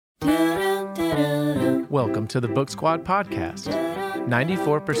Welcome to the Book Squad podcast.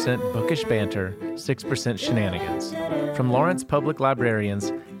 94% bookish banter, 6% shenanigans. From Lawrence Public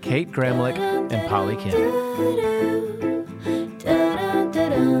Librarians, Kate Gramlich and Polly Kim.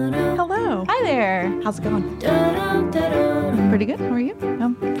 Hello. Hi there. How's it going? Pretty good. How are you?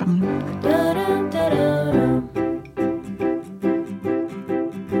 I'm fine.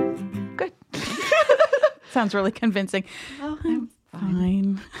 Good. Sounds really convincing. Oh, I'm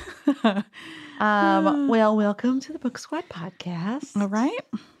Fine. well, welcome to the Book Squad podcast. All right.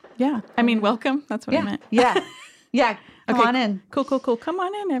 Yeah. I mean, welcome. That's what I meant. Yeah. Yeah. Come Okay. on in. Cool. Come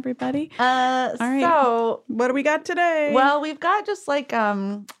on in, everybody. All right. So, What do we got today? well, we've got just like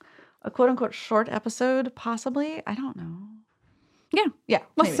a quote unquote short episode, possibly. I don't know. yeah. Yeah.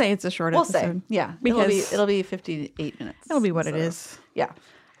 Let's maybe. say it's a short We'll episode. say. Yeah. Because- it'll be 58 minutes. It'll be what it So, is. Yeah.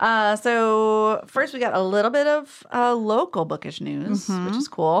 So first we got a little bit of local bookish news, which is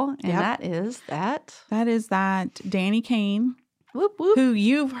cool. And Yep. that is that. That is that Danny Kane, Whoop, whoop. who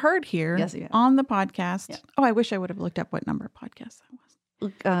you've heard here Yes, you have. on the podcast. Yeah. Oh, I wish I would have looked up what number of podcast that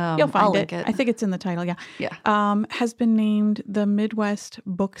was. I'll You'll find link it. I think it's in the title. Yeah. Yeah. Has been named the Midwest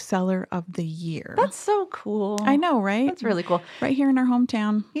Bookseller of the Year. That's so cool. I know, right? That's really cool. Right here in our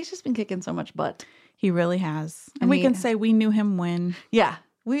hometown. He's just been kicking so much butt. He really has. And And we he- can say we knew him when. Yeah.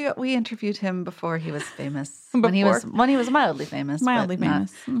 We interviewed him before he was famous. When he was mildly famous. Mildly but not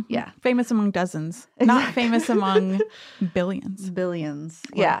famous. Mhm. yeah. Famous among dozens. Not famous among billions. billions.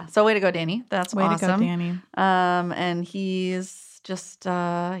 Yeah. So way to go, Danny. That's Way awesome. to go, Danny. And he's just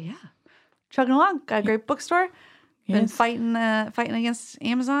chugging along. Got a great bookstore. Been Yes. fighting against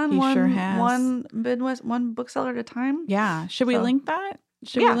Amazon. He one, sure has. one bookseller at a time. Yeah. Should we So- link that?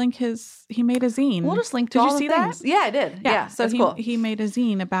 Should Yeah. we link he made a zine. We'll just link to Did all you the see things. that? Yeah, I did. Yeah. So that's cool. he made a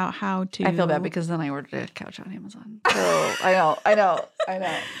zine about how to. I feel bad because then I ordered a couch on Amazon. So I know.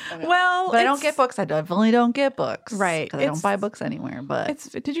 Well, But I don't it's- get books. I definitely don't get books. Right. Because I don't It's- buy books anywhere. But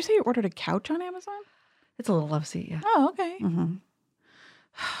Did you say you ordered a couch on Amazon? it's a little love seat, yeah. Oh, okay. Mm-hmm.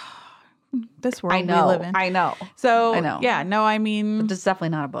 This world I know. we live in. I know. So I know. Yeah. No, I mean. But it's definitely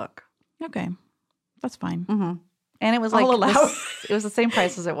not a book. Okay. That's fine. Mm-hmm. And it was I'll like allow it was the same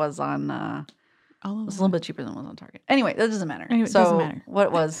price as it was on. It was a little bit cheaper than it was on Target. Anyway, that doesn't matter. Anyway, it so doesn't matter.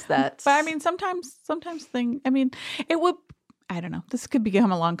 what was that? But I mean, sometimes it would, I don't know, this could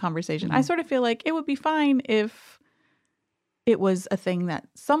become a long conversation. Mm-hmm. I sort of feel like it would be fine if it was a thing that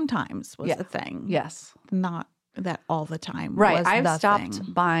sometimes was a thing. Yes. Not that all the time. Right. was I've the stopped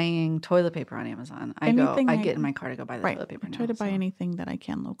thing. buying toilet paper on Amazon. I get in my car to go buy the Right. toilet paper I now. try to buy so. anything that I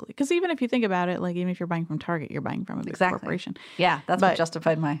can locally. Because even if you think about it, like even if you're buying from Target, you're buying from a big Exactly. corporation. Yeah, that's But- what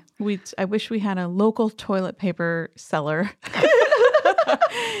justified my. I wish we had a local toilet paper seller.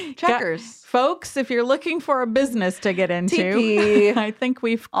 Checkers. Folks, if you're looking for a business to get into, TP. I think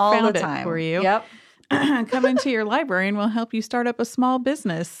we've All found the it time for you. Yep. Come into your library and we'll help you start up a small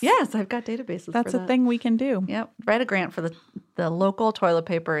business. Yes, I've got databases. That's for a that. thing we can do. Yep. Write a grant for the local toilet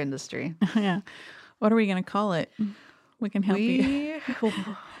paper industry. Yeah. What are we going to call it? We can help you.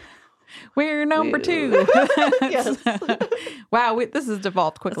 We're number 2. Yes. Wow, this has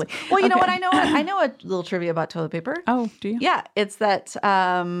devolved quickly. Well, you know Okay. what? I know a little trivia about toilet paper. Oh, do you? Yeah, it's that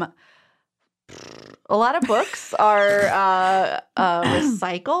a lot of books are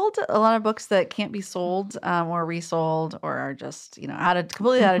recycled. A lot of books that can't be sold or resold or are just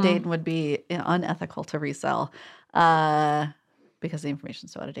completely out of date and would be unethical to resell because the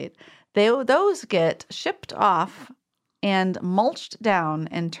information's so out of date. Those get shipped off and mulched down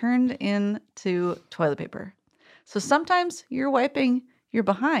and turned into toilet paper. So sometimes you're wiping your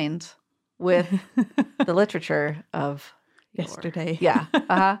behind with the literature of Yesterday. Yeah.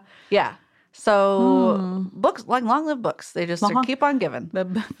 Uh-huh. Yeah. So books, like long-lived books, they just keep on giving. The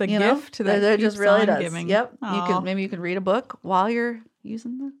You know? gift that They're just keeps really on does. giving. Yep. Aw. Maybe you could read a book while you're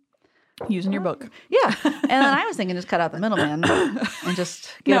using Using your book. Yeah. And then I was thinking just cut out the middleman and just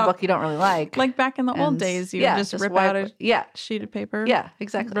get No. a book you don't really like. Like back in the old And, days, you yeah, would just rip wipe out a it. Yeah. sheet of paper. Yeah,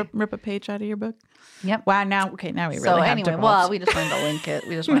 exactly. Rip a page out of your book. Yep. Wow, now we really So have anyway, devolved. well, we just wanted to link it.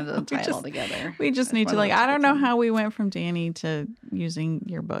 We just wanted to tie it all just- together. We just need to One of I those don't know things. how we went from Danny to using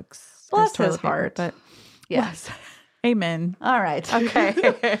your books. Bless as toilet his paper, heart. but Yes. amen. All right.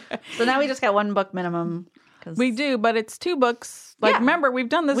 Okay. So now we just got one book minimum. We do, but it's 2 books. Like Yeah. remember, we've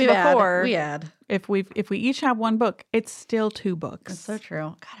done this before. We add. If we each have 1 book, it's still 2 books. That's so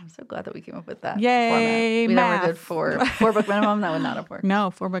true. God, I'm so glad that we came up with that Yay, format. We never did math. 4 book minimum. That would not have worked. No,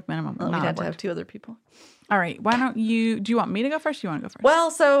 4 book minimum. Well, Not we'd have to worked. have 2 other people. All right. Why don't you? Do you want me to go first? Or you want to go first?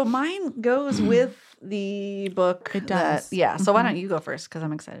 Well, so mine goes with the book. It does. So why don't you go first? Because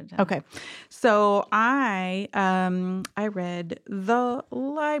I'm excited. Okay. So I read The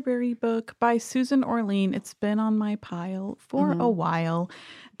Library Book by Susan Orlean. It's been on my pile for a while.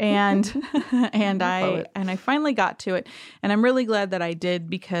 And I finally got to it. And I'm really glad that I did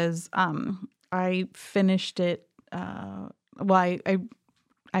because I finished it.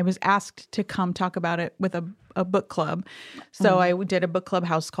 I was asked to come talk about it with a book club. So I did a book club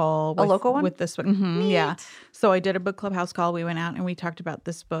house call. A local one? With this book. Yeah. So I did a book club house call. We went out and we talked about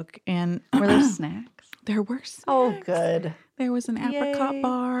this book. And were there snacks? There were snacks. Oh, good. There was an apricot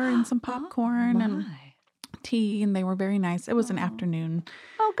bar and some popcorn and tea, and they were very nice. It was an afternoon.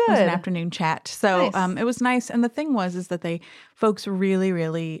 Oh, good. It was an afternoon chat. So Nice. It was nice. And the thing is that folks really,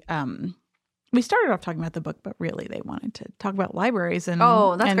 really, we started off talking about the book, but really they wanted to talk about libraries and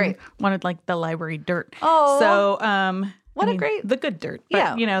that's great. Wanted like the library dirt. Oh, so the good dirt.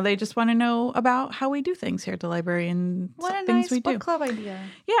 But, Yeah. they just want to know about how we do things here at the library and what a things nice we book do. club idea.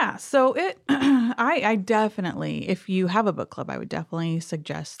 Yeah. So I definitely, if you have a book club, I would definitely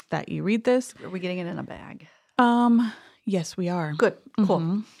suggest that you read this. Are we getting it in a bag? Yes, we are. Good.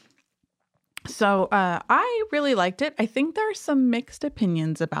 Cool. So I really liked it. I think there are some mixed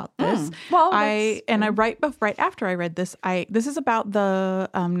opinions about this. Well, right after I read this, this is about the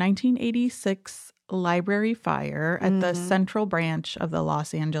 1986 library fire at the Central Branch of the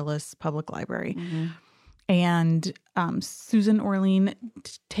Los Angeles Public Library. And Susan Orlean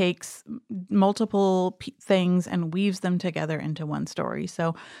takes multiple things and weaves them together into one story.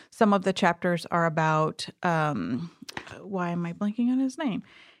 So some of the chapters are about, why am I blanking on his name?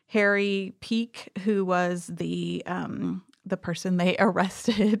 Harry Peake, who was the person they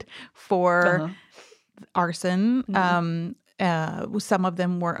arrested for arson. Some of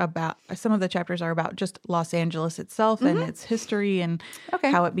the chapters are about just Los Angeles itself and its history and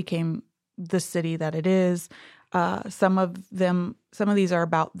how it became the city that it is. Some of these are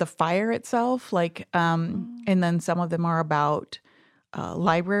about the fire itself, and then some of them are about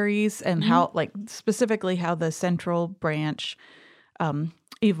libraries and how, specifically how the Central Branch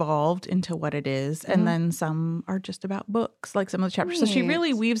evolved into what it is. And then some are just about books, like some of the chapters. So she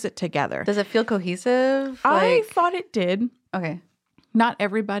really weaves it together. Does it feel cohesive? I thought it did. Okay. Not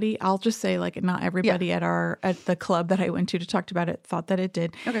everybody, I'll just say, not everybody at the club that I went to talked about it thought that it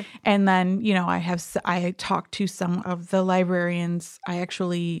did. Okay. And then, I talked to some of the librarians. I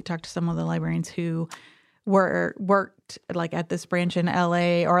actually talked to some of the librarians who worked at this branch in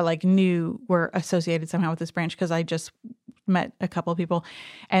LA or were associated somehow with this branch because I just met a couple of people.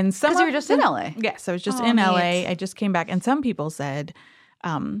 And some because you were just in LA. Yes, I was just in LA. I just came back, and some people said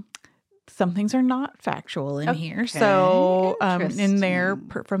some things are not factual in here. So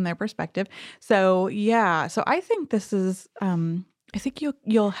from their perspective. So yeah. So I think this is I think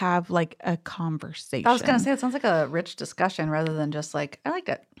you'll have a conversation. I was gonna say it sounds like a rich discussion rather than just I liked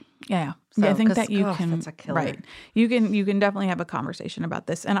it. Yeah. So, I think that you can that's a killer. Right. You can definitely have a conversation about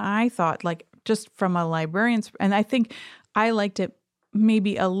this. And I thought just from a librarian's, and I think I liked it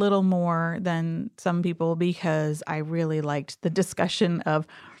maybe a little more than some people because I really liked the discussion of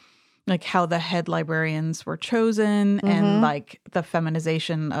how the head librarians were chosen and the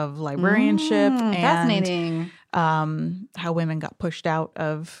feminization of librarianship and fascinating. How women got pushed out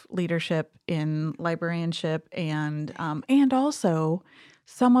of leadership in librarianship and also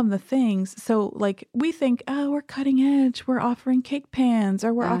some of the things. So we think, oh, we're cutting edge. We're offering cake pans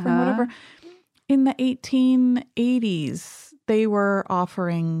or we're offering whatever. In the 1880s, they were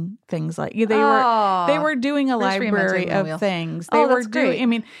offering things they were doing a library of things. They were doing. Great. I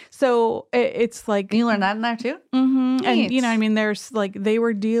mean, so it's you learn that in there too. Mm-hmm. And there's they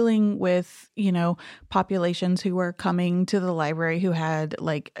were dealing with populations who were coming to the library who had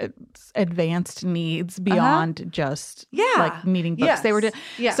advanced needs beyond just needing books. Yes. They were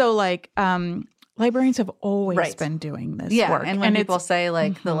so librarians have always been doing this work. And when people say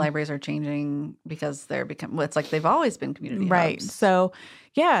the libraries are changing because they're they've always been community hubs. So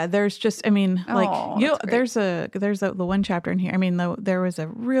there's just there's the one chapter in here. I mean, there was a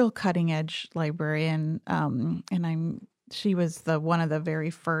real cutting edge librarian, and she was one of the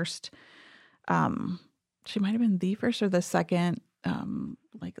very first. She might have been the first or the second.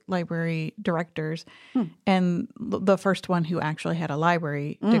 Library directors, and the first one who actually had a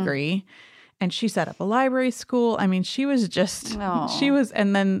library degree. And she set up a library school. I mean, she was just, she was,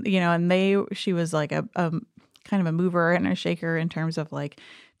 and then, she was a kind of a mover and a shaker in terms of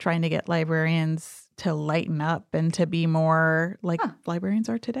trying to get librarians to lighten up and to be more like librarians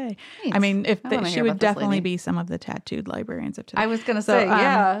are today. Neat. I mean, she would definitely be some of the tattooed librarians of today. I was going to say,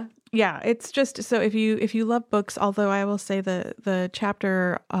 yeah. Yeah, it's just so if you love books, although I will say the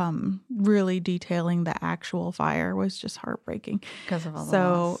chapter really detailing the actual fire was just heartbreaking Because of all the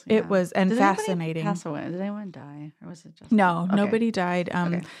so loss, it was Did fascinating. Pass away? Did anyone die, or was it just No, okay. nobody died.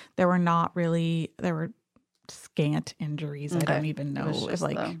 Okay. There were scant injuries. Okay. I don't even know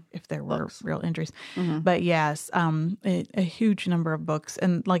if there were books. real injuries. Mm-hmm. But yes, a huge number of books,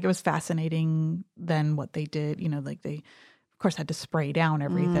 and like it was fascinating. Then what they did, like they, of course, had to spray down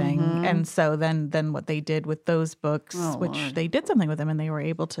everything, Mm-hmm. and so then what they did with those books, which Lord. they did something with them, and they were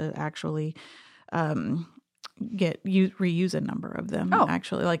able to actually reuse a number of them.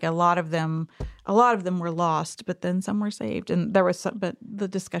 Actually, like a lot of them were lost, but then some were saved, and there was some. But the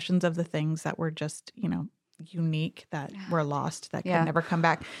discussions of the things that were just unique that were lost that could never come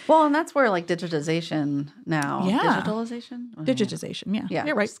back. Well, and that's where like digitization now. Yeah. Digitalization. Yeah.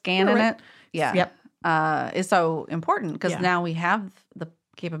 You're right. Scanning You're right. it. Yeah. Yep. Is so important because now we have the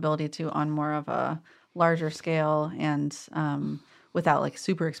capability to on more of a larger scale and without like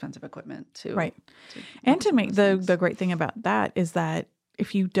super expensive equipment to to make the great thing about that is that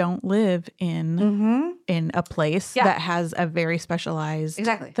if you don't live in a place that has a very specialized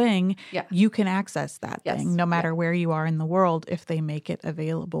thing, you can access that thing no matter where you are in the world if they make it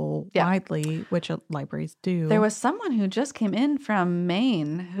available widely, which libraries do. There was someone who just came in from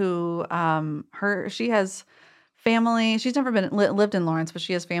Maine who she has family. She's never been lived in Lawrence, but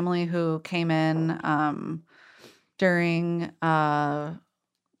she has family who came in during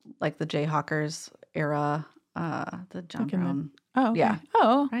like the Jayhawkers era, the John Brown. Oh, okay. Yeah.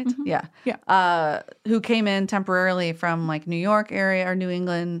 Oh, right. Mm-hmm. Yeah. Who came in temporarily from like New York area or New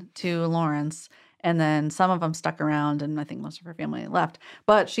England to Lawrence. And then some of them stuck around, and I think most of her family left.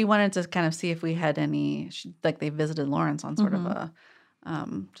 But she wanted to kind of see if we had any, they visited Lawrence on sort of a,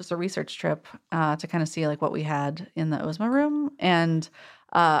 just a research trip to kind of see like what we had in the Ozma room. And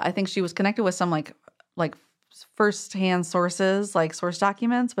I think she was connected with some like first-hand sources, like source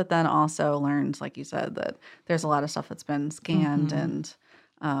documents, but then also learned, like you said, that there's a lot of stuff that's been scanned and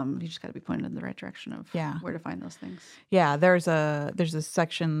you just got to be pointed in the right direction of where to find those things. Yeah, there's a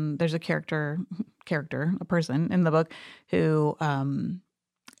section, there's a character, a person in the book who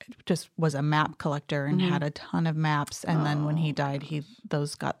just was a map collector and had a ton of maps, and then when he died,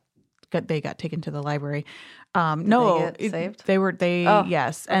 they got taken to the library. Did they get saved?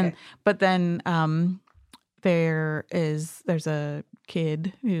 Yes, and but then there's a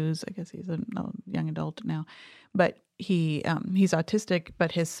kid who's, I guess he's a young adult now, but he's autistic,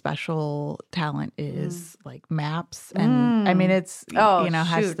 but his special talent is like maps, and I mean it's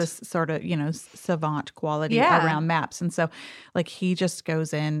has this sort of savant quality around maps, and so like he just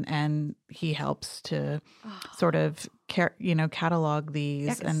goes in and he helps to sort of catalog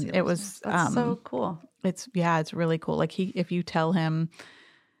these, and it was that's so cool. It's really cool. Like if you tell him.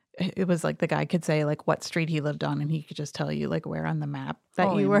 It was like the guy could say like what street he lived on, and he could just tell you like where on the map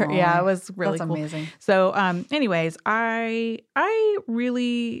that you were. Yeah, it was really cool. Amazing. So, anyways, I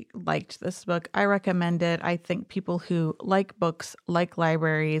really liked this book. I recommend it. I think people who like books, like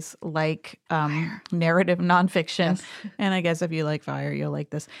libraries, like narrative nonfiction, and I guess if you like fire, you'll like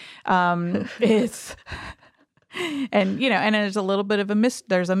this. It's. And and there's a little bit of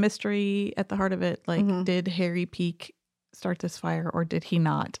there's a mystery at the heart of it. Like, did Harry Peake start this fire or did he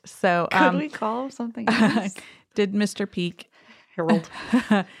not? So could we call him something else? Did Mr. Peake Harold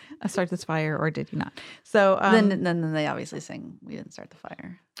start this fire or did he not? So then they obviously sing "We Didn't Start the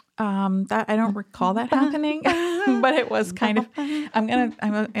Fire." That I don't recall that happening, but it was kind of.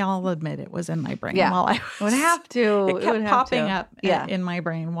 I'll admit it was in my brain while I was, would have to. It kept popping up in my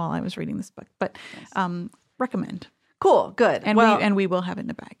brain while I was reading this book. But recommend. Cool, good, and we will have it in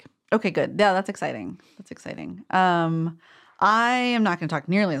the bag. Okay, good. Yeah, that's exciting. I am not going to talk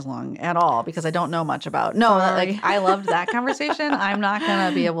nearly as long at all because I don't know much about. No, I loved that conversation. I'm not going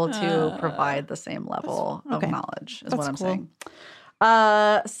to be able to provide the same level of knowledge. Is what I'm saying.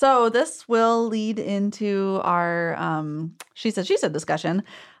 So this will lead into our she said discussion.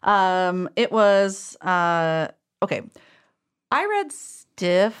 It was okay. I read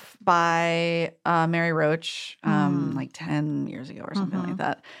Stiff by Mary Roach like 10 years ago or something like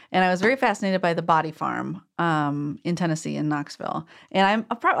that. And I was very fascinated by the Body Farm in Tennessee, in Knoxville. And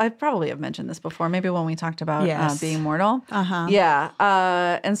I probably have mentioned this before, maybe when we talked about Being Mortal.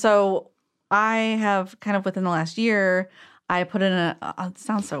 Yeah. And so I have kind of within the last year, I put in it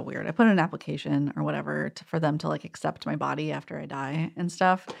sounds so weird. I put in an application or whatever for them to like accept my body after I die and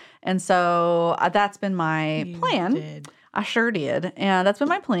stuff. And so that's been my plan. I sure did. And that's been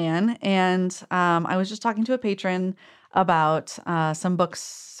my plan. And I was just talking to a patron about some books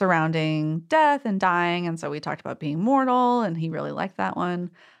surrounding death and dying. And so we talked about Being Mortal, and he really liked that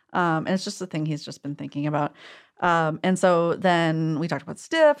one. And it's just a thing he's just been thinking about. And so then we talked about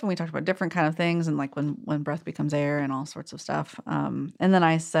Stiff, and we talked about different kind of things, and like when breath becomes air and all sorts of stuff. And then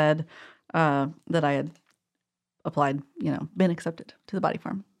I said that I had applied, been accepted to the Body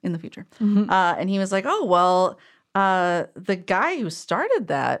Farm in the future. And he was like, oh, well, the guy who started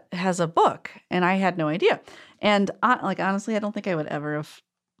that has a book, and I had no idea. And honestly, I don't think I would ever have.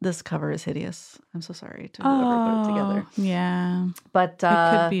 This cover is hideous. I'm so sorry to whoever put it together. Yeah. But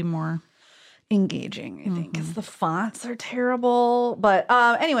it could be more engaging, I think, because the fonts are terrible. But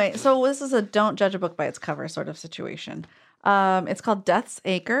anyway, so this is a don't judge a book by its cover sort of situation. It's called Death's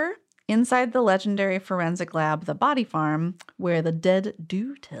Acre, Inside the Legendary Forensic Lab, The Body Farm, Where the Dead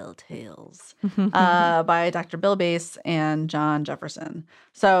Do Tell Tales, by Dr. Bill Bass and John Jefferson.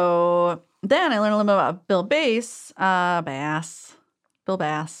 So then I learned a little bit about Bill Bass. Bill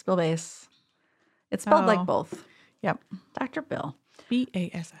Bass. It's spelled like both. Yep. Dr. Bill.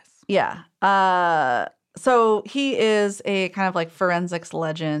 BASS. Yeah. So he is a kind of like forensics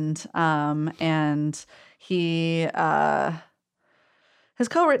legend, and he has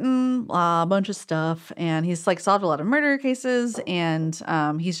co-written a bunch of stuff, and he's like solved a lot of murder cases, and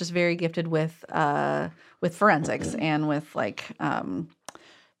he's just very gifted with forensics and with like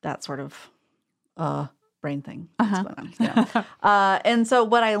that sort of brain thing that's going on. Yeah. And so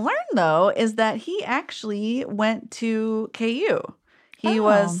what I learned though is that he actually went to KU. He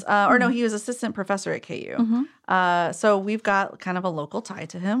was, he was assistant professor at KU. So we've got kind of a local tie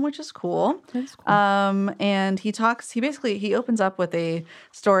to him, which is cool. That's cool. And he opens up with a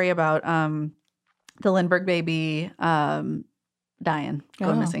story about the Lindbergh baby dying,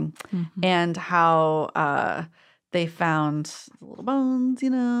 going missing, and how they found the little bones,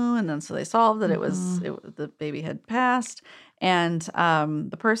 and then so they solved that the baby had passed, and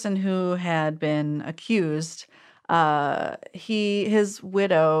the person who had been accused. His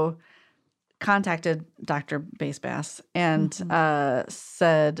widow contacted Dr. Bass and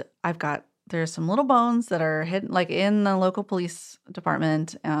said, there's some little bones that are hidden, like in the local police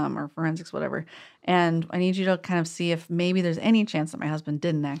department or forensics, whatever. And I need you to kind of see if maybe there's any chance that my husband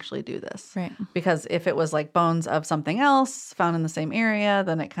didn't actually do this. Right. Because if it was like bones of something else found in the same area,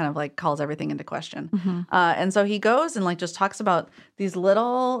 then it kind of like calls everything into question. And so he goes and like just talks about these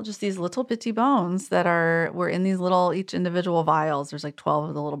little bitty bones that were in these each individual vials. There's like 12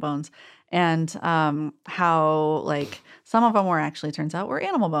 of the little bones. And how like some of them turns out were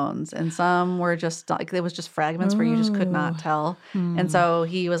animal bones, and some were just like, it was just fragments where you just could not tell. And so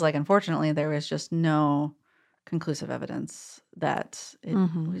he was like, unfortunately, there was just no conclusive evidence that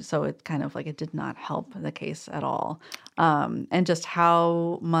so it kind of like it did not help the case at all. And just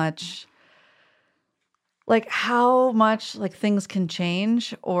how much things can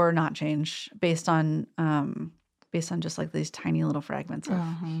change or not change based on just like these tiny little fragments of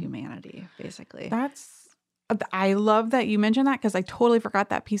humanity, basically. I love that you mentioned that, because I totally forgot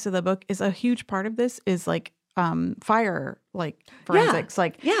that piece of the book is a huge part of this is like fire, like forensics,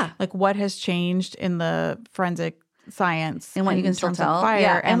 like what has changed in the forensic science and what you can still tell. Fire.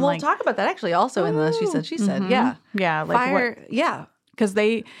 Yeah. And we'll talk about that actually also in the She Said. Yeah. Yeah. Like fire. Because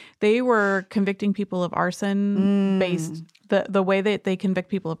they were convicting people of arson based the way that they convict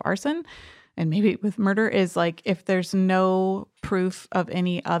people of arson and maybe with murder is like if there's no proof of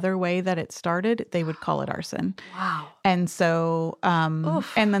any other way that it started, they would call it arson. Wow. And so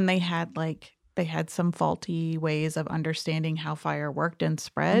and then they had some faulty ways of understanding how fire worked and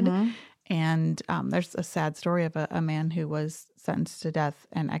spread. And there's a sad story of a man who was sentenced to death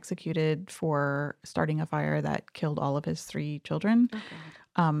and executed for starting a fire that killed all of his 3 children,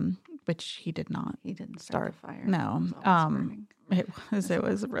 which he did not. He didn't start a fire. No. It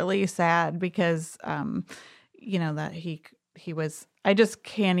was really sad because, that he was. I just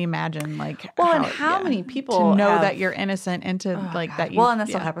can't imagine how many people to know that you're innocent and to that. Well, and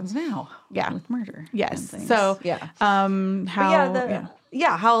that's what happens now. Yeah, with murder. Yes. And things. So how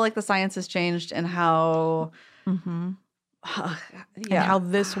like the science has changed and how and how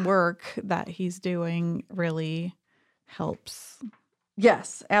this work that he's doing really helps.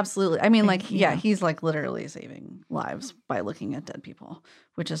 Yes, absolutely. I mean, he's like literally saving lives by looking at dead people,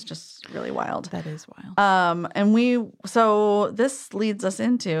 which is just really wild. That is wild. So this leads us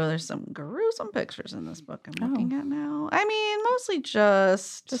into, there's some gruesome pictures in this book I'm looking at now. I mean, mostly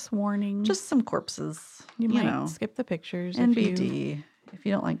just warning. Just some corpses. You might skip the pictures. NBD. If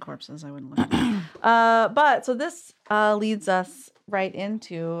you don't like corpses, I wouldn't look at them. But so this leads us right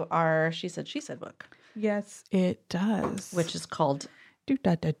into our She Said book. Yes, it does. which is called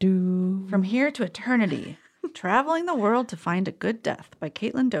Do-da-da-do. From Here to Eternity, Traveling the World to Find a Good Death by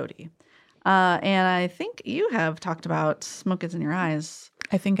Caitlin Doty. And I think you have talked about Smoke Is in Your Eyes.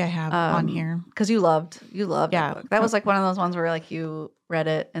 I think I have on here. Because you loved that Yeah. book. That was like one of those ones where like you read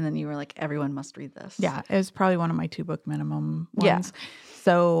it and then you were like, everyone must read this. Yeah, it was probably one of my 2-book minimum ones. Yeah.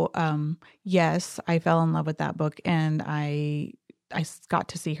 So, yes, I fell in love with that book, and I got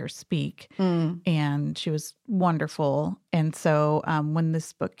to see her speak, and she was wonderful. And so when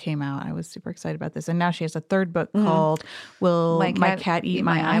this book came out, I was super excited about this. And now she has a 3rd book called "Will My Cat Eat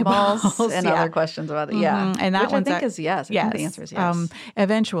My Eyeballs?" and other questions about it. Yeah, and that which I think is yes. I think the answer is yes.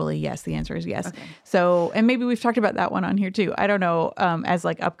 Eventually, yes. The answer is yes. Okay. So, and maybe we've talked about that one on here too. I don't know, as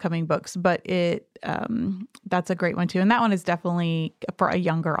like upcoming books, but that's a great one too. And that one is definitely for a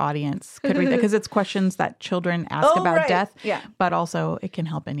younger audience could read that, because it's questions that children ask about death. Yeah. But also it can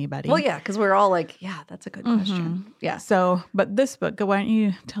help anybody. Well, yeah, because we're all like, yeah, that's a good question. Yeah. So, but this book, why don't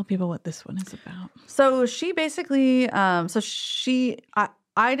you tell people what this one is about? So she basically, I wish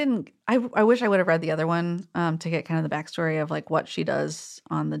I would have read the other one to get kind of the backstory of like what she does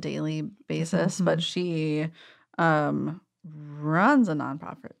on the daily basis, but she runs a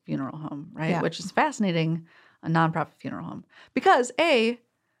nonprofit funeral home, right? Yeah. Which is fascinating, a nonprofit funeral home. Because that's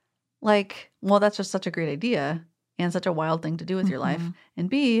just such a great idea and such a wild thing to do with your life. And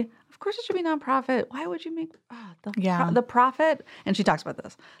B, of course it should be nonprofit. Why would you make the profit? And she talks about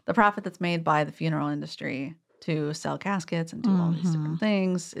this. The profit that's made by the funeral industry to sell caskets and do all these different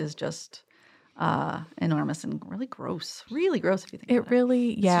things is just enormous and really gross. Really gross if you think about it. It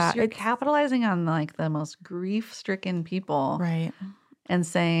really, yeah. You're capitalizing on like the most grief-stricken people. Right. And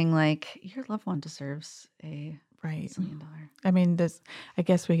saying like, your loved one deserves a $1 million. I mean, I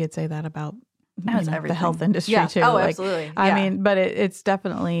guess we could say that about the health industry too. Oh, absolutely. I mean, but it's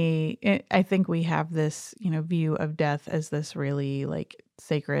definitely, I think we have this, view of death as this really like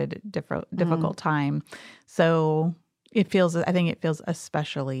sacred, difficult time. So I think it feels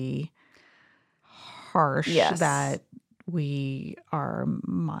especially harsh that we are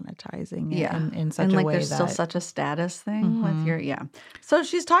monetizing it in such a way there's that still such a status thing with your So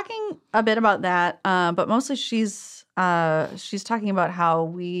she's talking a bit about that, but mostly she's talking about how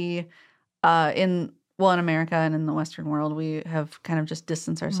we in America and in the Western world, we have kind of just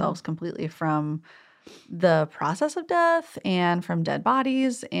distanced ourselves completely from the process of death and from dead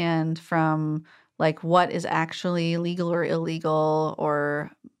bodies and from like what is actually legal or illegal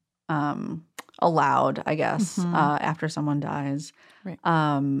or allowed, I guess, after someone dies. Right.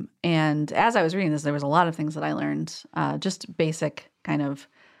 And as I was reading this, there was a lot of things that I learned, just basic kind of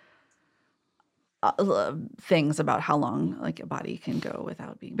things about how long like a body can go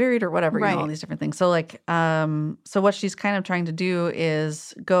without being buried or whatever, all these different things. So like, so what she's kind of trying to do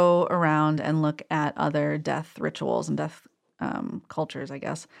is go around and look at other death rituals and death cultures, I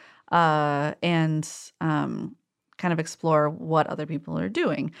guess, and kind of explore what other people are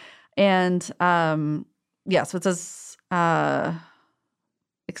doing. And so it says,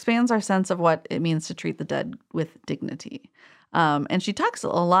 expands our sense of what it means to treat the dead with dignity. And she talks a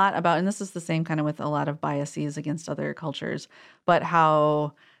lot about, and this is the same kind of with a lot of biases against other cultures, but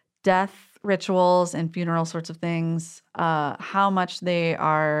how death rituals and funeral sorts of things, how much they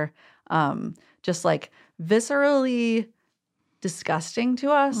are just like viscerally disgusting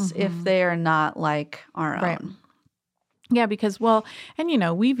to us if they are not like our own. Yeah, because,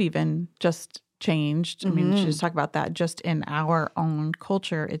 we've even just changed. I mean, we should just talk about that. Just in our own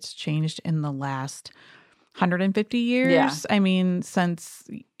culture, it's changed in the last 150 years. Yeah. I mean, since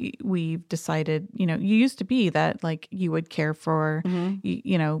we've decided, you used to be that like you would care for,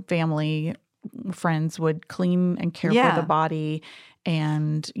 family, friends would clean and care for the body.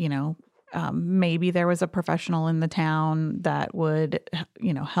 And, maybe there was a professional in the town that would,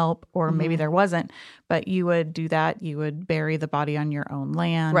 help, or maybe there wasn't, but you would do that. You would bury the body on your own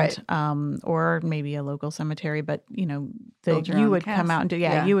land, right? Or maybe a local cemetery, but you would come out and do,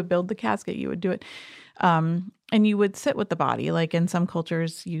 you would build the casket, you would do it. And you would sit with the body. Like in some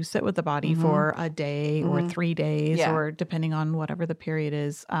cultures, you sit with the body for a day or 3 days, or depending on whatever the period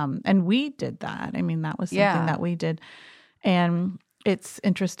is. And we did that. I mean, that was something that we did. And it's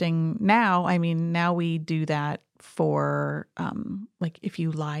interesting now. I mean, now we do that for like if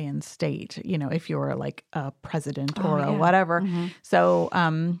you lie in state, if you're like a president or a whatever. So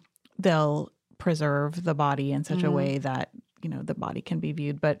they'll preserve the body in such a way that the body can be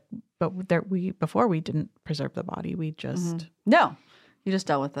viewed. But before we didn't preserve the body. We just no, you just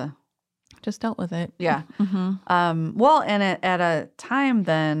dealt with it. Yeah. Well, and at a time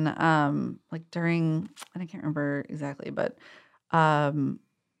then, like during, and I can't remember exactly, but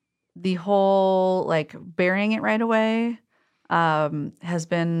the whole like burying it right away has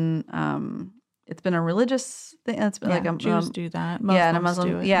been it's been a religious thing. It's been like a Jews do that. Muslims and a Muslim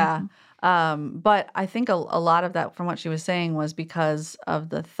do it. yeah. But I think a lot of that from what she was saying was because of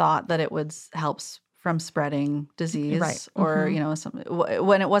the thought that it would helps from spreading disease, Right. or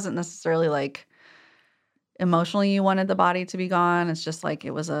when it wasn't necessarily like emotionally you wanted the body to be gone. It's just like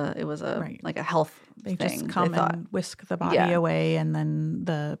it was a Right. like a health They thing. just come and whisk the body away, and then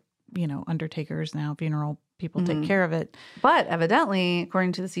the undertakers now, funeral people take care of it. But evidently,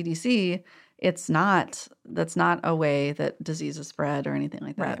 according to the CDC, that's not a way that disease is spread or anything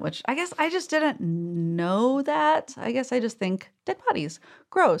like that. Right. Which I guess I just didn't know that. I guess I just think dead bodies,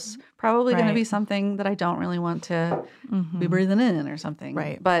 gross. Probably going to be something that I don't really want to be breathing in or something.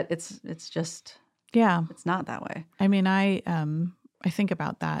 Right. But it's just it's not that way. I mean, I think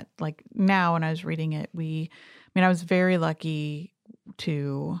about that like now when I was reading it. I was very lucky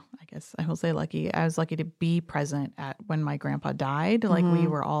to, I guess I will say lucky. I was lucky to be present at when my grandpa died. Like we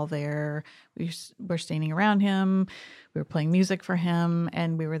were all there. We were standing around him. We were playing music for him,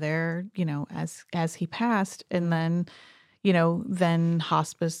 and we were there, as he passed. And then, then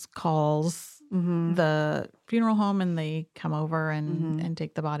hospice calls the funeral home, and they come over and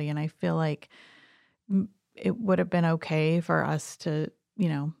take the body. And I feel like it would have been okay for us to,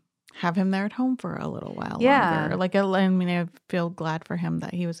 have him there at home for a little while longer. Like, I feel glad for him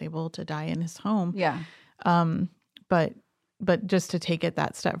that he was able to die in his home. Yeah. But just to take it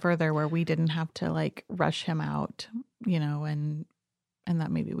that step further where we didn't have to like rush him out, and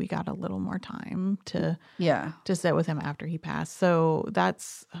that maybe we got a little more time to sit with him after he passed. So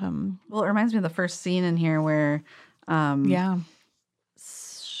that's well, it reminds me of the first scene in here where I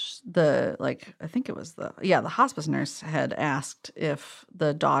think it was the hospice nurse had asked if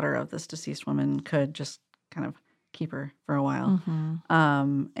the daughter of this deceased woman could just kind of keep her for a while.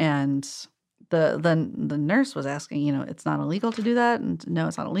 And the nurse was asking, it's not illegal to do that. And no,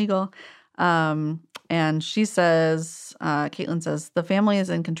 it's not illegal. And she says, Caitlin says, the family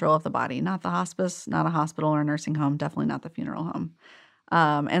is in control of the body, not the hospice, not a hospital or a nursing home, definitely not the funeral home.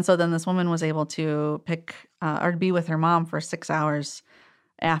 And so then this woman was able to pick or be with her mom for 6 hours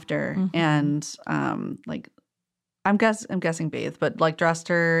after, and I'm guessing bathed, but like dressed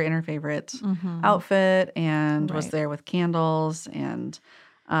her in her favorite outfit and was there with candles, and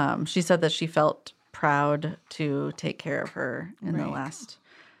she said that she felt proud to take care of her in the last,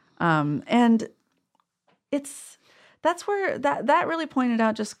 and that's where that really pointed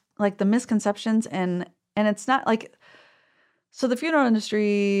out just like the misconceptions, and it's not like. So the funeral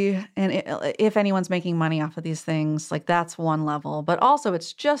industry, and if anyone's making money off of these things, like that's one level. But also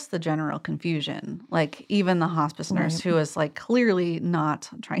it's just the general confusion. Like even the hospice nurse who is like clearly not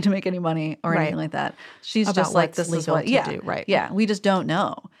trying to make any money or anything like that. She's about just like, this is what, do. Right. Yeah, we just don't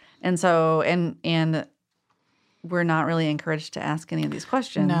know. And so, and we're not really encouraged to ask any of these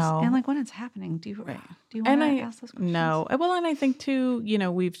questions. No. And like when it's happening, do you want to ask those questions? No. Well, and I think too,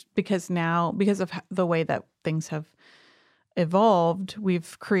 because of the way that things have evolved,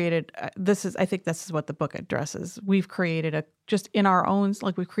 we've created I think this is what the book addresses. We've created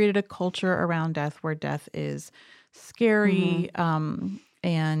we've created a culture around death where death is scary.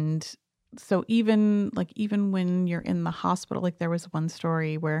 And so even when you're in the hospital, like there was one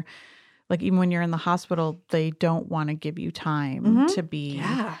story where like even when you're in the hospital, they don't want to give you time to be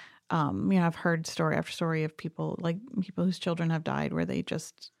I've heard story after story of people whose children have died where they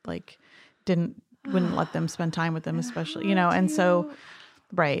just like wouldn't let them spend time with them, especially, and so,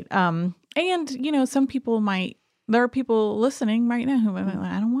 right. And, some people there are people listening right now who might be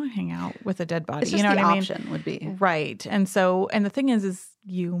like, I don't want to hang out with a dead body. It's just what I mean? Option would be. Right. And so, and the thing is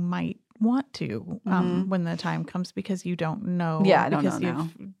you might want to, when the time comes because you don't know. Yeah. I don't know now.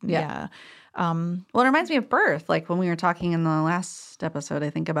 Yeah. Well, it reminds me of birth. Like when we were talking in the last episode, I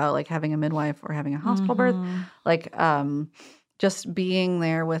think about like having a midwife or having a hospital birth, like, just being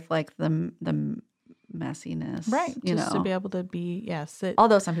there with like the messiness, right? Just to be able to be, sit.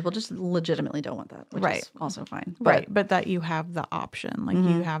 Although some people just legitimately don't want that, which is also fine, but that you have the option, like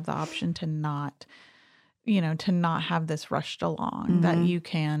you have the option to not, to not have this rushed along. That you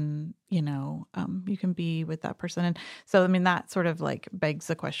can, you can be with that person, and so I mean that sort of like begs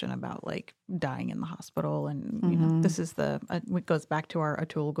the question about like dying in the hospital, and this is it goes back to our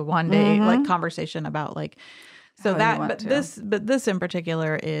Atul Gawande like conversation about like. So this in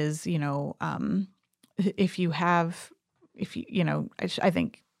particular is, I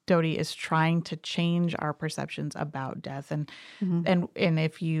think Dodie is trying to change our perceptions about death, and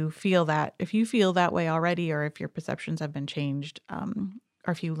if you feel that way already, or if your perceptions have been changed,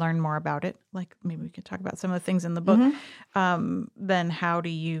 or if you learn more about it, like maybe we could talk about some of the things in the book, then how do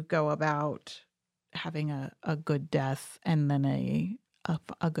you go about having a good death and then a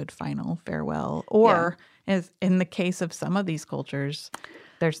good final farewell? Or as in the case of some of these cultures,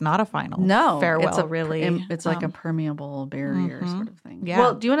 there's not a final farewell, really. It's like a permeable barrier sort of thing. Yeah.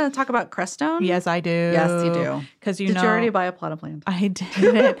 Well, do you want to talk about Crestone? Yes, I do. Yes, you do. Because Did you already buy a plot of land? I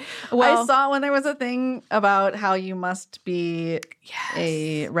did. Well, I saw when there was a thing about how you must be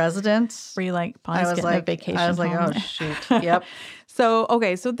a resident. Were you like, Paul's getting a vacation I was like, home. oh, shoot. Yep. So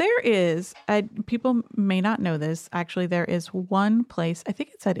there is, people may not know this, actually, there is one place, I think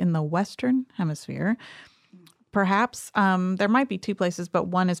it said in the Western Hemisphere, perhaps, there might be two places, but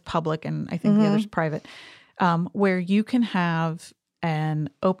one is public and I think the other's private, where you can have an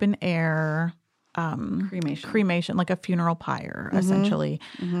open air cremation, like a funeral pyre, essentially.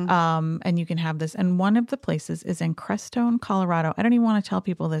 And you can have this. And one of the places is in Crestone, Colorado. I don't even want to tell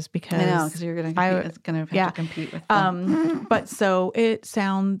people this because I know, because you're going to have to compete with them. But so it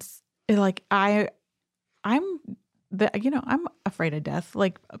sounds like I'm afraid of death.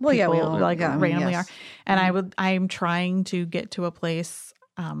 Like people we all, randomly are. And I'm trying to get to a place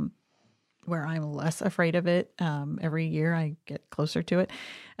where I'm less afraid of it. Every year I get closer to it.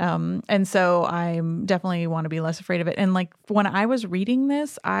 And so I definitely want to be less afraid of it. And like when I was reading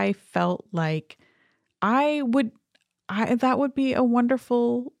this, I felt like that would be a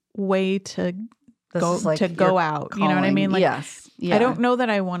wonderful way to go out. Calling. You know what I mean? Like, yes. Yeah. I don't know that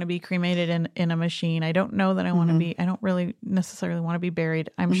I want to be cremated in a machine. I don't know that I want to be, I don't really necessarily want to be buried.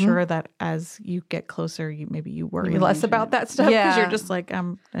 I'm sure that as you get closer, you worry less about that stuff because you're just like,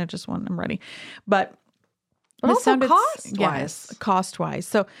 I'm ready. But also cost-wise. Yes, cost-wise.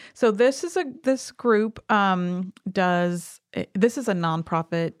 So this group this is a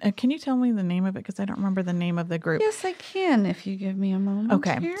nonprofit. Can you tell me the name of it? Because I don't remember the name of the group. Yes, I can if you give me a moment.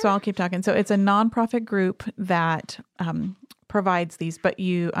 Okay, here. so I'll keep talking. So it's a nonprofit group that provides these, but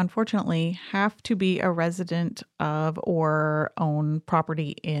you unfortunately have to be a resident of or own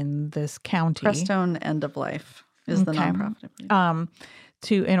property in this county. Crestone End of Life is the nonprofit.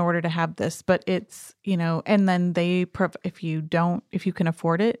 In order to have this, but it's, and then if you can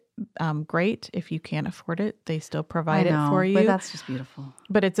afford it, great. If you can't afford it, they still provide it for you. But that's just beautiful.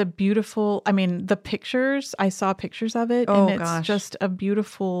 But it's a beautiful, the pictures, I saw pictures of it it's just a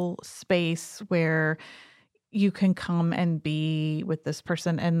beautiful space where you can come and be with this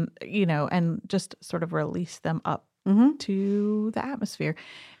person and, and just sort of release them up to the atmosphere.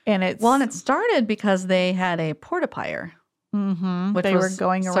 And it started because they had a porta-pyre. Which they were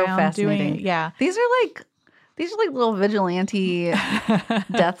going around doing it. Yeah. These are like little vigilante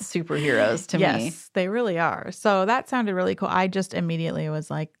death superheroes to me. Yes, they really are. So that sounded really cool. I just immediately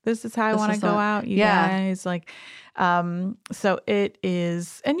was like, this is how I want to go out, you guys. Like, so it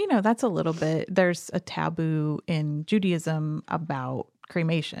is, and that's a little bit, there's a taboo in Judaism about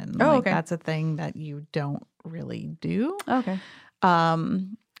cremation. That's a thing that you don't really do. Okay.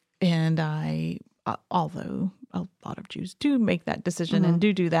 And although a lot of Jews do make that decision and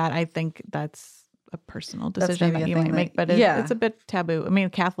do that, I think that's a personal decision that you might make, but it's a bit taboo.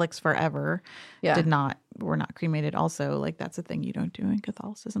 Catholics forever were not cremated also. Like that's a thing you don't do in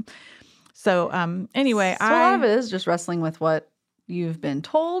Catholicism. So anyway, a lot of it is just wrestling with what you've been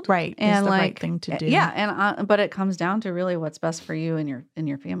told. Right. And the right thing to do. Yeah. And but it comes down to really what's best for you and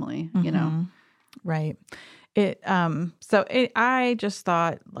your family, Right. I just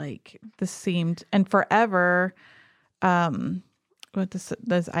thought like this seemed, and forever, I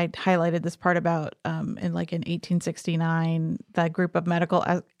highlighted this part about, in 1869, the group of medical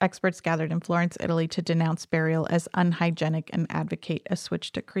experts gathered in Florence, Italy to denounce burial as unhygienic and advocate a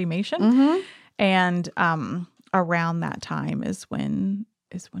switch to cremation. And, around that time is when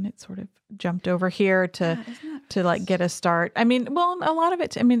it sort of jumped over here to get a start. A lot of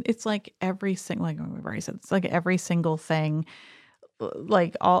it, it's like every single, like we've already said, it's like every single thing,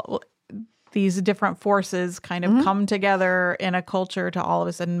 like all these different forces kind of come together in a culture to all of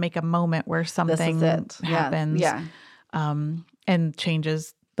a sudden make a moment where something happens. Yeah. And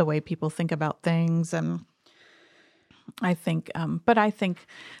changes the way people think about things. And I think,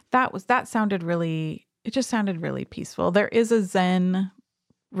 that sounded really, it just sounded really peaceful. There is a Zen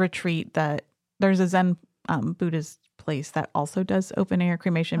retreat there's a Zen Buddhist place that also does open air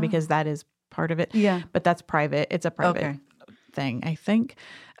cremation because that is part of it. Yeah. But that's private. It's a private thing, I think.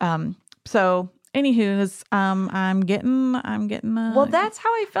 So anywho, I'm getting well, that's how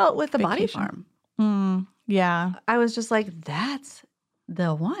I felt with the Body Farm. Yeah. I was just like, that's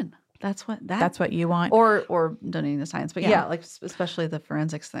the one. That's what you want. Or donating to science. But Yeah. like especially the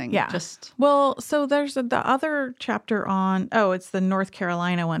forensics thing. Yeah. Well, so there's the other chapter on, it's the North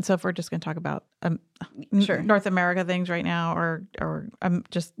Carolina one. So if we're just going to talk about Sure. North America things right now or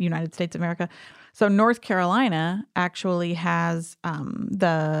just United States of America. So North Carolina actually has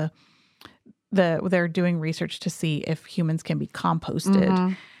they're doing research to see if humans can be composted.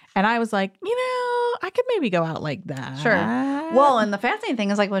 Mm-hmm. And I was like, I could maybe go out like that. Sure. Well, and the fascinating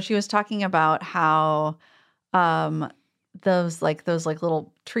thing is like when she was talking about how those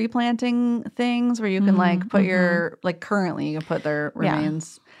little tree planting things where you can like put your like currently you can put their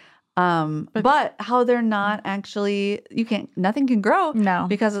remains. But how they're not actually nothing can grow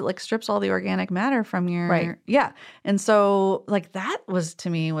because it like strips all the organic matter from your and so like that was to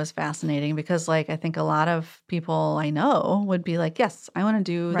me was fascinating because like I think a lot of people I know would be like, yes, I want to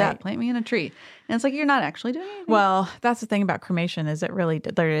do that, plant me in a tree, and it's like you're not actually doing anything. Well, that's the thing about cremation is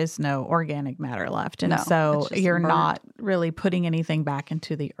there is no organic matter left, and so you're not really putting anything back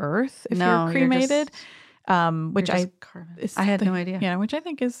into the earth if you're cremated. Which I had no idea. Yeah, which I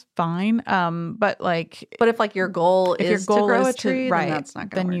think is fine. But if like your goal is to grow a tree, then that's not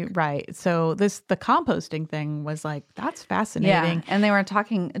going to work. So the composting thing was like, that's fascinating. Yeah, and they were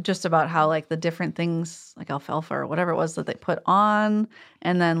talking just about how like the different things like alfalfa or whatever it was that they put on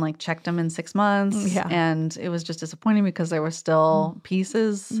and then like checked them in 6 months. Yeah. And it was just disappointing because there were still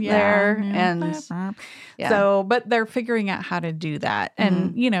pieces there. And so, but they're figuring out how to do that.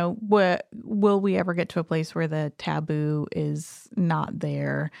 And, will we ever get to a place where the taboo is not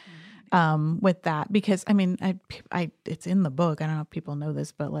there with that? Because, I mean, it's in the book. I don't know if people know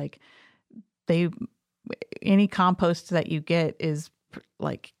this, but like any compost that you get is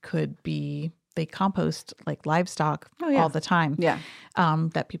like they compost like livestock all the time. Yeah.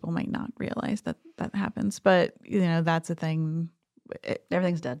 That people might not realize that happens. But, that's a thing.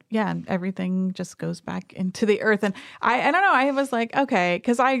 Everything's dead. Yeah. Everything just goes back into the earth. And I don't know. I was like, okay,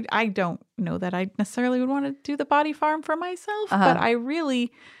 because I don't know that I necessarily would want to do the body farm for myself, but I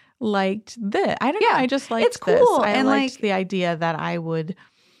really liked this. I don't know. I just liked it's cool. I liked the idea that I would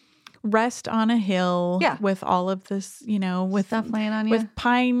rest on a hill with all of this, with stuff laying on you, with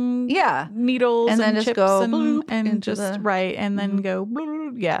pine needles and then chips just go and just and then go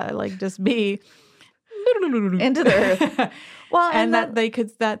like just be into the earth. Well, and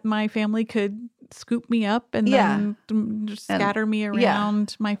that my family could scoop me up and then just scatter me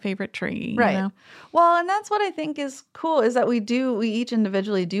around my favorite tree. Right. Well, and that's what I think is cool is that we each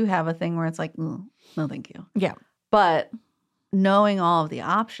individually do have a thing where it's like, no, thank you. Yeah. But knowing all of the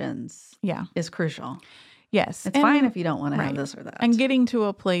options is crucial. Yes. It's fine if you don't want to have this or that. And getting to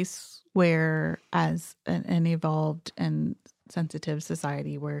a place where as an evolved and sensitive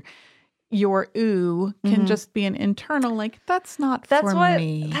society where your can just be an internal, like, that's not for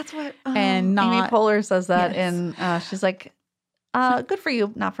me. That's what and not, Amy Poehler says that and she's like, good for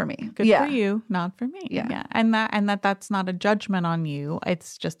you, not for me. Good for you, not for me. Yeah. And that's not a judgment on you.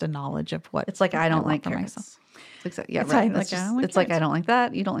 It's just a knowledge of what it's like. I don't like carrots. myself. It's like, yeah, right. It's like I don't like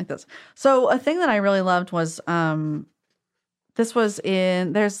that. You don't like this. So a thing that I really loved was this was she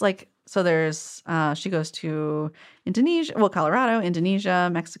goes to Indonesia, Colorado, Indonesia,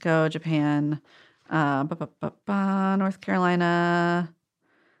 Mexico, Japan, North Carolina,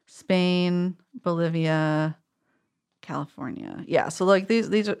 Spain, Bolivia, California. Yeah. So like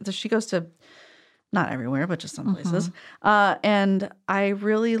these are, she goes to not everywhere, but just some places. And I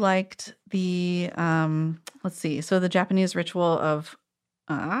really liked the, let's see. So the Japanese ritual of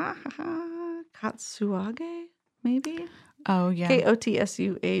Katsuage, maybe? Oh, yeah.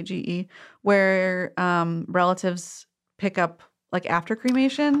 Kotsuage, where relatives pick up, like after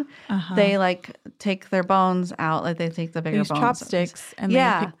cremation, they like take their bones out, like they take the bigger bones. Chopsticks and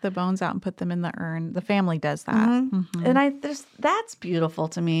they pick the bones out and put them in the urn. The family does that. And that's beautiful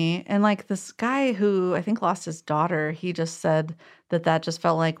to me. And like this guy who I think lost his daughter, he just said that just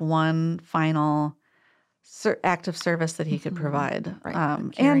felt like one final act of service that he could provide.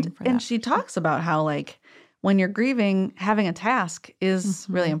 Right. And she talks about how like when you're grieving, having a task is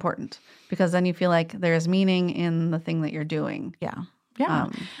really important because then you feel like there's meaning in the thing that you're doing. Yeah. Yeah.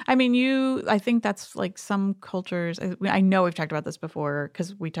 I mean, I think that's like some cultures. I know we've talked about this before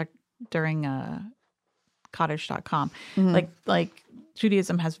because we talked during cottage.com. Like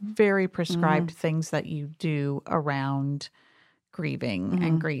Judaism has very prescribed things that you do around grieving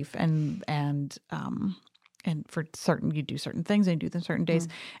and grief and for certain, you do certain things and you do them certain days.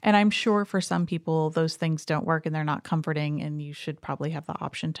 And I'm sure for some people, those things don't work and they're not comforting and you should probably have the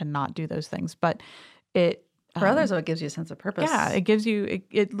option to not do those things. But For others, it gives you a sense of purpose. Yeah, it gives you,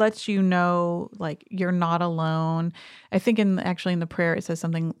 it lets you know, like, you're not alone. I think in the prayer, it says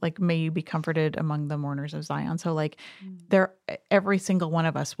something like, may you be comforted among the mourners of Zion. So like every single one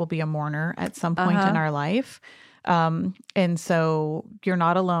of us will be a mourner at some point in our life. And so you're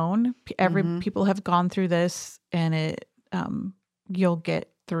not alone. People have gone through this, and you'll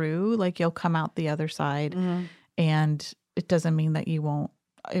get through, like you'll come out the other side, and it doesn't mean that it won't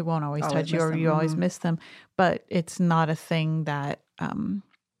always touch you or you always miss them, but it's not a thing that,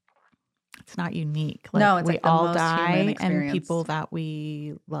 it's not unique. Like, no, it's we like the all most die, human and experience. people that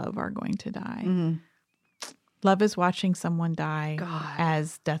we love are going to die. Love is watching someone die,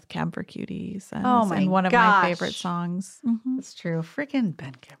 as Death Cab for Cutie says. Oh my in one of my favorite songs. That's true. Freaking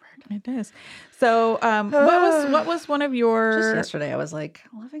Ben Gibbard. It is. So, what was one of your? Just yesterday, I was like,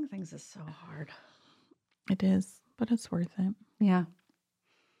 loving things is so hard. It is, but it's worth it. Yeah.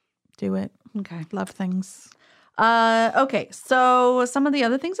 Do it. Okay. Love things. Okay. So some of the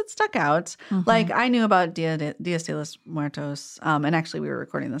other things that stuck out, like I knew about Dias de los Muertos, and actually we were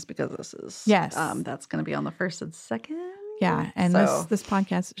recording this because this is that's going to be on the 1st and 2nd. Yeah, and so. this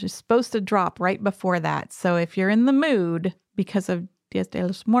podcast is supposed to drop right before that. So if you're in the mood because of Dias de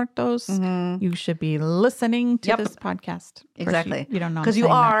los Muertos, you should be listening to this podcast. Exactly. You don't know because you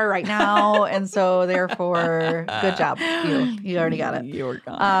are right now, and so therefore, good job. You already got it. You're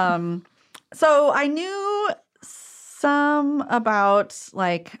gone. So I knew some about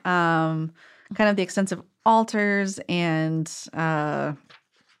like kind of the extensive altars and the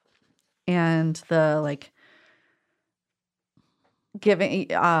like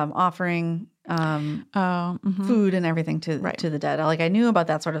giving offering food and everything to the dead. Like I knew about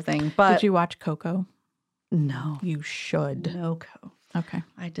that sort of thing. But did you watch Coco? No. You should. No. Okay.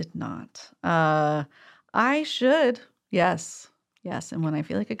 I did not. I should. Yes. And when I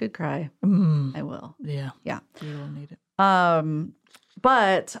feel like a good cry, I will. Yeah. Yeah. You will need it.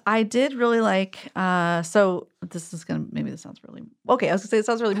 But I did really like, so this sounds really, okay, I was gonna say it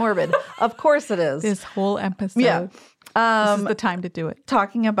sounds really morbid. Of course it is. This whole episode. Yeah. This is the time to do it.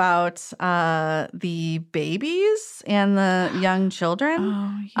 Talking about the babies and the young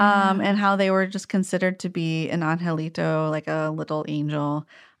children, and how they were just considered to be an angelito, like a little angel,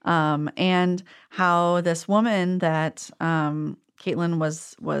 and how this woman that Caitlin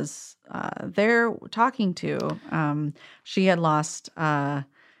was there talking to, she had lost a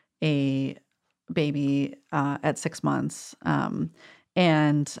baby at 6 months, and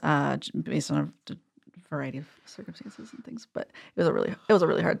based on a variety of circumstances and things, but it was a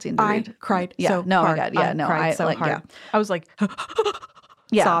really hard scene to read. I cried so hard. My God. Yeah, no, cried so like, hard. yeah. I was like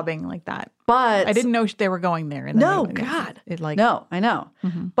sobbing like that. But I didn't know they were going there. And no, then God. No, I know.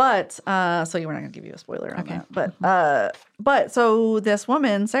 But so we're not going to give you a spoiler on Okay. that. But so this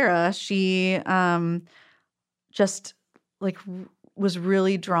woman, Sarah, she just like was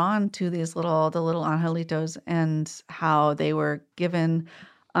really drawn to the little angelitos and how they were given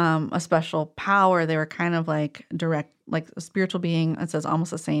a special power. They were kind of like direct, like a spiritual being. It says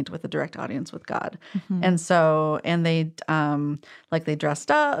almost a saint with a direct audience with God. And so, and they they dressed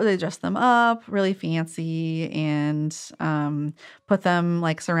them up really fancy and put them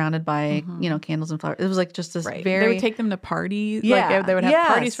like surrounded by candles and flowers. It was like just this very. They would take them to parties. Yeah. Like they would have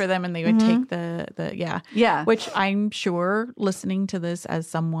parties for them, and they would take the Yeah. Which I'm sure, listening to this as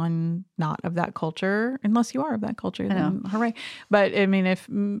someone not of that culture, unless you are of that culture, then hooray. But I mean, if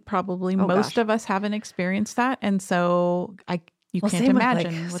probably most of us haven't experienced that, and so you can't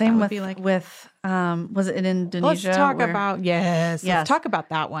imagine what that would be like. With was it in Indonesia? Let's talk about let's talk about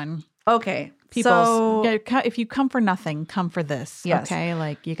that one. Okay, people, if you come for nothing, come for this. Yes. Okay,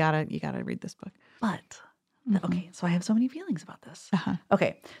 like you gotta read this book. But okay, so I have so many feelings about this.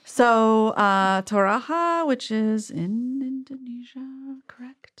 Okay, so Toraja, which is in Indonesia,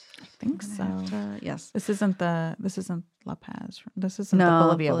 correct? I think so. Yes. This isn't La Paz. This isn't the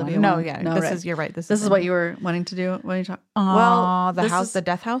Bolivia one. No, this is, you're right. This is what you were wanting to do when you talk. The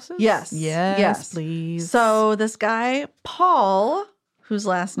death houses? Yes, please. So this guy, Paul, whose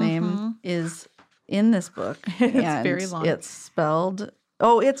last name is in this book. It's very long. It's spelled,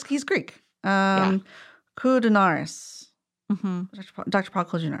 he's Greek. Koudounaris. Dr. Paul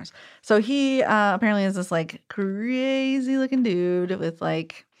Koudounaris. So he apparently is this like crazy looking dude with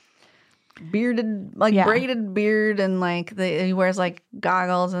like bearded, like braided beard, and like he wears like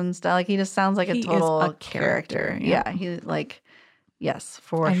goggles and stuff. Like he just sounds like a total character. Yeah. He like, yes,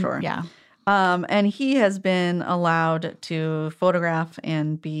 for sure. Yeah. And he has been allowed to photograph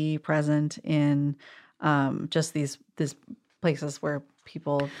and be present in just these places where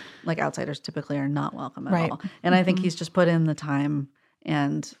people like outsiders typically are not welcome at all. And I think he's just put in the time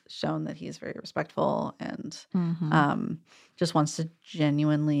and shown that he's very respectful and Mm-hmm. just wants to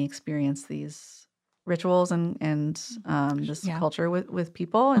genuinely experience these rituals and this Yeah. culture with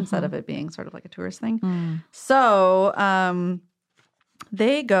people instead of it being sort of like a tourist thing. Mm. So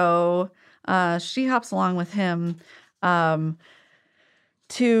they go, she hops along with him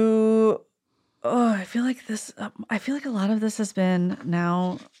to, I feel like a lot of this has been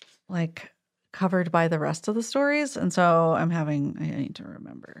now like covered by the rest of the stories. And so I need to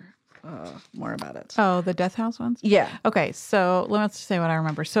remember more about it. Oh, the death house ones? Yeah. Okay, so let's say what I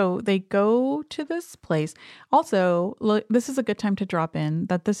remember. So they go to this place. Also, look, this is a good time to drop in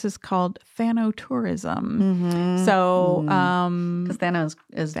that this is called Thanatourism. So, Because Thanos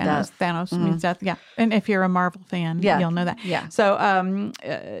is death. Thanos means death. Yeah, and if you're a Marvel fan, Yeah. you'll know that. Yeah. So,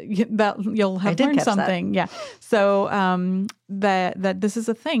 that you'll have did learned catch that. something. Yeah. So, that this is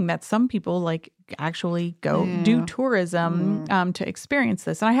a thing that some people like actually go do tourism to experience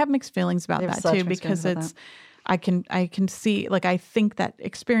this, and I have mixed feelings about I have that such too mixed because feelings it's I can see, like, I think that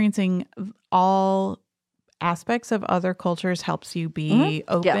experiencing all aspects of other cultures helps you be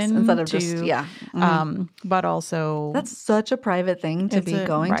open Yes, instead of to just but also That's such a private thing to It's be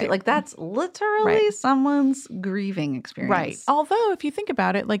going to. right. Like that's literally Right. someone's grieving experience. right. Although if you think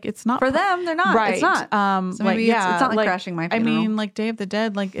about it, like it's not For them, they're not. right. It's not. So maybe it's not like crashing my I funeral. mean, like Day of the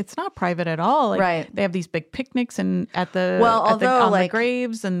Dead, like it's not private at all. Like, Right. They have these big picnics and on although, the like-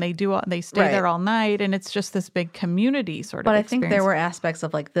 graves, and they stay there all night, and it's just this big community sort of. But I think there experience. were aspects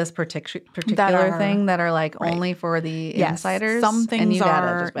of like this particular are- thing that are like right. only for the Yes, insiders. some things and you gotta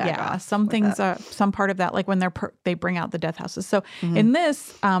are, just back off some with things that. are, some part of that, like when they bring out the death houses. So in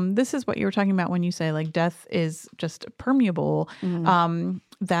this is what you were talking about when you say like death is just permeable,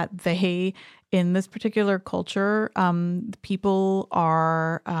 that they, in this particular culture, people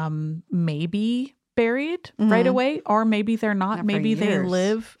are maybe buried right away, or maybe they're not. for Maybe they years.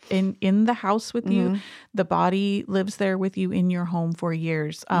 live in the house with you. The body lives there with you in your home for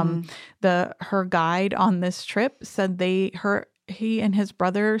years. Her guide on this trip said he and his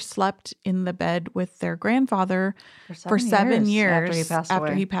brother slept in the bed with their grandfather for 7 years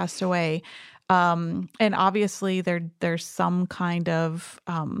after he passed away. And obviously there's some kind of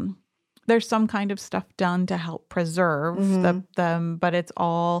stuff done to help preserve them, but it's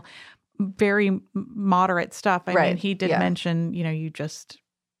all very moderate stuff. I mean, he did mention, you just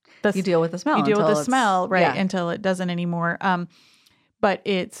You deal with the smell. you deal with until the it's- smell, right? yeah. Until it doesn't anymore. But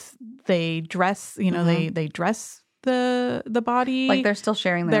they dress, they dress the body Like they're still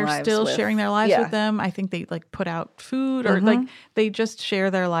sharing their lives. still with- sharing their lives yeah. with them. I think they like put out food, or like they just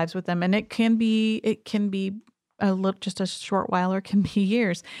share their lives with them, and it can be just a short while, or it can be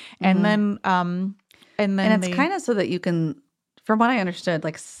years, and then And it's kind of so that you can, from what I understood,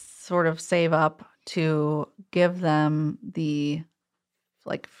 like sort of save up to give them the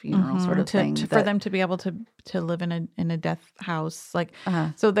like funeral sort of thing for them to be able to live in a death house. Like, Uh-huh.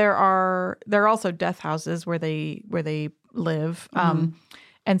 so there are also death houses where they live,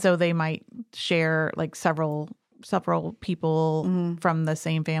 and so they might share like several people from the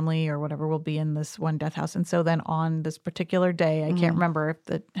same family or whatever will be in this one death house. And so then on this particular day, I can't remember if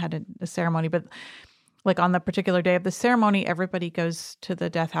it had a ceremony, but like on the particular day of the ceremony, everybody goes to the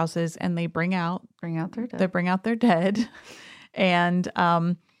death houses and they bring out their dead. they bring out their dead and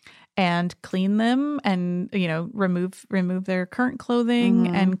clean them, and remove their current clothing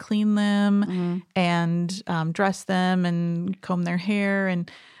and clean them and dress them and comb their hair, and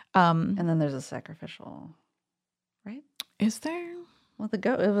then there's a sacrificial, right? is there? Well, the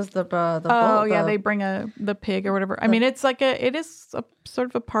goat. It was the Oh bull, yeah, they bring the pig or whatever. I mean, it is a sort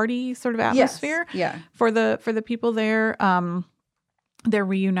of a party sort of atmosphere. Yeah. For the people there. They're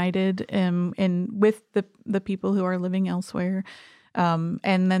reunited with the people who are living elsewhere, and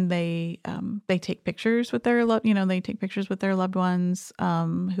then they take pictures with their they take pictures with their loved ones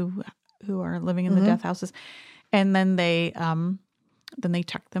who are living in the death houses, and then they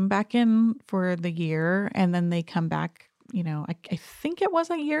tuck them back in for the year, and then they come back. I think it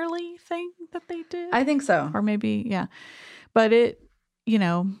was a yearly thing that they did. I think so. Or maybe, yeah. But it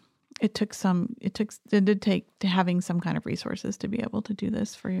did take to having some kind of resources to be able to do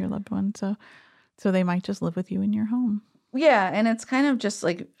this for your loved one. So they might just live with you in your home. Yeah, and it's kind of just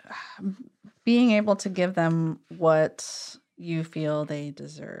like being able to give them what you feel they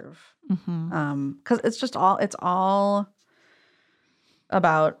deserve. Because it's all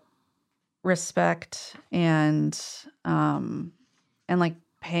about respect and like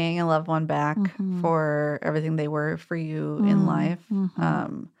paying a loved one back for everything they were for you in life.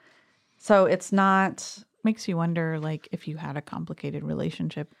 So it's not Makes you wonder, like, if you had a complicated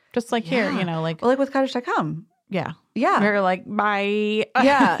relationship, just like here, like well, like with Cottage.com. Yeah. Yeah. You're like, bye.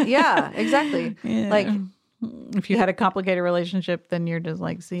 Yeah, exactly. Yeah. Like, if you had a complicated relationship, then you're just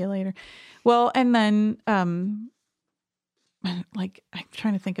like, see you later. Well, and then, like, I'm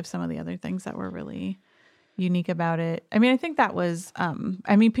trying to think of some of the other things that were really unique about it. I mean, I think that was,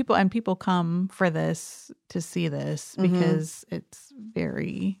 people come for this to see this because it's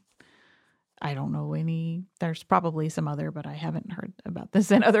very, I don't know there's probably some other, but I haven't heard about this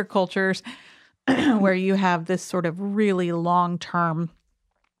in other cultures where you have this sort of really long-term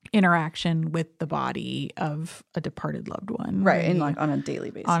interaction with the body of a departed loved one. right. And like on a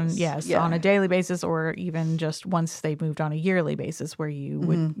daily basis. On a daily basis, or even just once they've moved on a yearly basis where you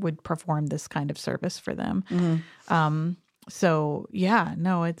would perform this kind of service for them. So yeah,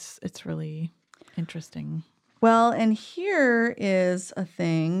 no, it's really interesting. Well, and here is a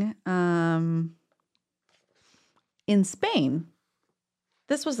thing. In Spain,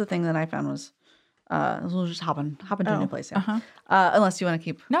 this was the thing that I found was, we'll just hop into a new place here. Unless you want to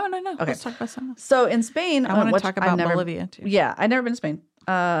keep. No. Okay. Let's talk about something else. So in Spain, I want to talk about Bolivia too. Yeah, I've never been to Spain.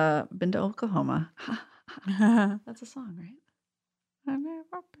 Been to Oklahoma. That's a song, right? I've never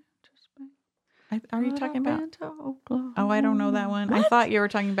been to Spain. Are you talking about? Been to Oklahoma. Oh, I don't know that one. What? I thought you were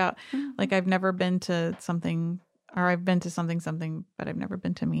talking about like I've never been to something, or I've been to something, but I've never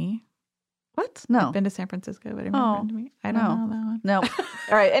been to me. What? No. I've been to San Francisco, but I've never been to me. I don't know that one. No.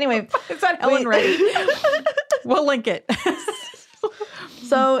 All right. Anyway, It's on Helen Reddy. We'll link it.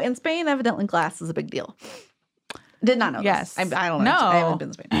 So in Spain, evidently glass is a big deal. Did not know. Yes. This. I don't know. No. I haven't been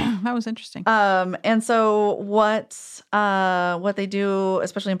to Spain. That was interesting. And so what they do,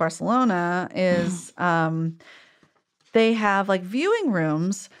 especially in Barcelona, is they have like viewing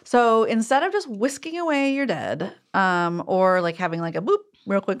rooms. So instead of just whisking away your dead, or like having like a boop,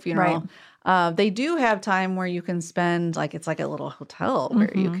 real quick funeral, they do have time where you can spend it's like a little hotel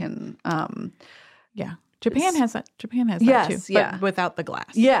where you can. Yeah. Japan has that. Yes, too. yeah. But without the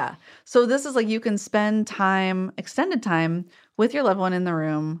glass. Yeah. So this is like you can spend time, extended time with your loved one in the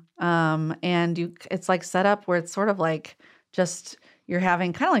room. And it's like set up where it's sort of like just you're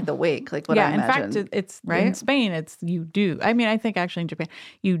having kind of like the wake, like what I imagine. In fact, it's right? in Spain. It's you do. I mean, I think actually in Japan,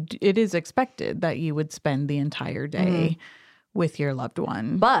 it is expected that you would spend the entire day with your loved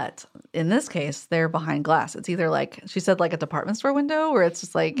one. But in this case, they're behind glass. It's either like, she said, like a department store window where it's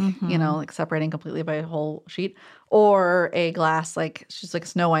just like, like separating completely by a whole sheet, or a glass, like she's like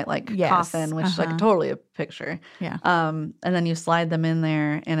Snow White, like coffin, which is like totally a picture. Yeah. And then you slide them in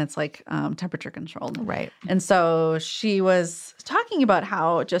there and it's like temperature controlled. Right. And so she was talking about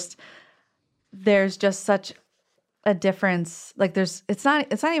how there's just such a difference. Like it's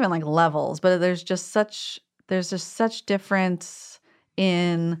not even like levels, but there's just such difference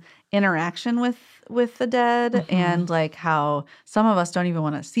in interaction with the dead, and like how some of us don't even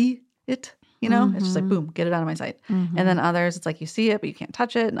want to see it, it's just like, boom, get it out of my sight. And then others, it's like you see it, but you can't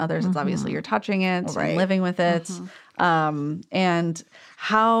touch it. And others, it's obviously you're touching it and living with it. And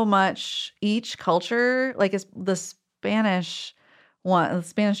how much each culture, like the Spanish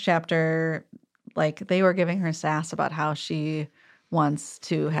chapter, like they were giving her sass about how she wants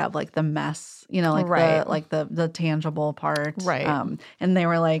to have like the mess, the tangible part. Right. And they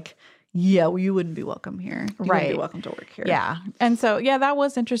were like, yeah, well, you wouldn't be welcome here. You wouldn't be welcome to work here. Yeah. And so, yeah, that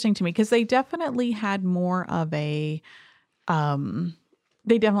was interesting to me because they definitely had more of a,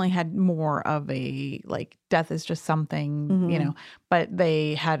 like death is just something, but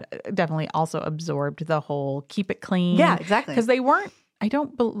they had definitely also absorbed the whole keep it clean. Yeah, exactly. Because they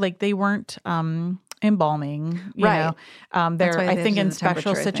weren't embalming, you know. I think in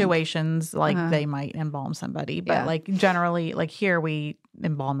special situations, like they might embalm somebody, but like generally, like here we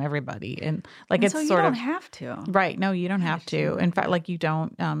embalm everybody, and like it's so you sort don't of have to, right? No, you don't have to. In fact, like you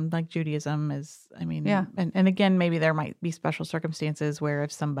don't. Like Judaism is, and again, maybe there might be special circumstances where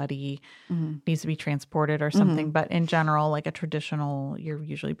if somebody needs to be transported or something, but in general, like a traditional, you're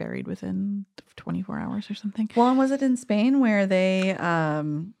usually buried within 24 hours or something. Well, and was it in Spain where they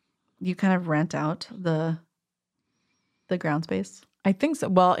you kind of rent out the ground space? I think so.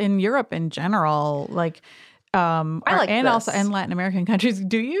 Well, in Europe in general, like, also in Latin American countries,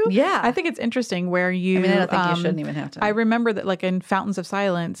 do you? Yeah. I think it's interesting where you. I mean, I don't think you shouldn't even have to. I remember that, like in Fountains of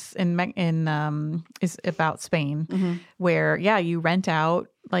Silence, is about Spain, where you rent out.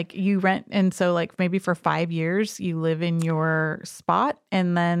 Like and so like maybe for 5 years you live in your spot,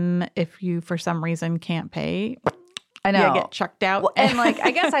 and then if you for some reason can't pay. I know. You get chucked out. Well, and like, I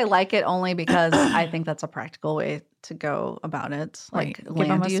guess I like it only because I think that's a practical way to go about it. Like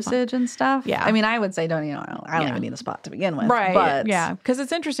land usage and stuff. Yeah. I mean, I would say I don't even need a spot to begin with. Right. But yeah. Because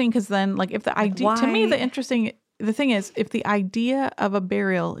it's interesting because then like if the idea, to me, the interesting the thing is, if the idea of a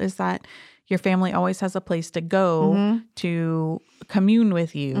burial is that your family always has a place to go to commune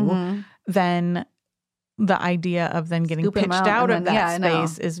with you, then the idea of then getting pitched out of that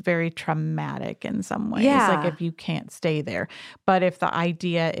space is very traumatic in some ways. Like if you can't stay there. But if the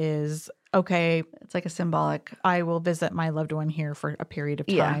idea is, okay, it's like a symbolic, I will visit my loved one here for a period of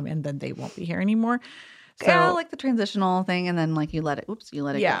time and then they won't be here anymore. So, like the transitional thing, and then like you let it go.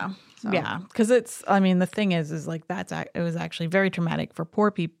 So. Yeah. Because it's, I mean, the thing is like it was actually very traumatic for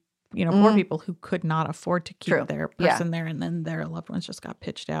poor people. Poor people who could not afford to keep their person there, and then their loved ones just got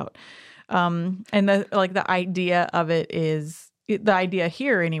pitched out. And the idea of it is the idea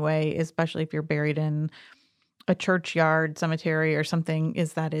here anyway, especially if you're buried in a churchyard, cemetery, or something,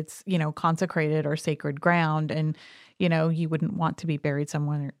 is that it's consecrated or sacred ground, and you wouldn't want to be buried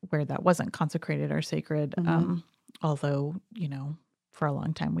somewhere where that wasn't consecrated or sacred. Although for a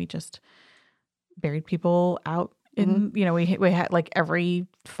long time we just buried people out. In we had like every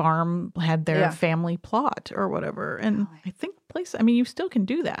farm had their family plot or whatever, and I think you still can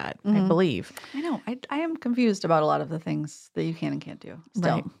do that. I believe. I know. I am confused about a lot of the things that you can and can't do.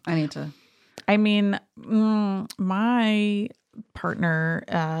 Still, right. I need to. I mean, my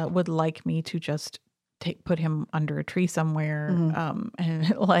partner would like me to just put him under a tree somewhere,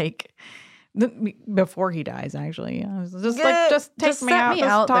 and like. Before he dies, actually, I was just take me out,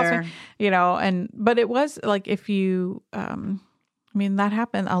 out there, but it was like if you, that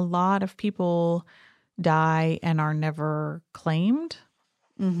happened. A lot of people die and are never claimed,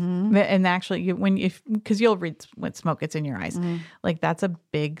 and actually, because you'll read what smoke gets in your eyes, like that's a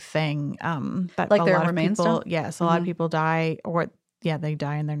big thing. That like a there lot remains of people, stuff? Yes, a lot of people die, or they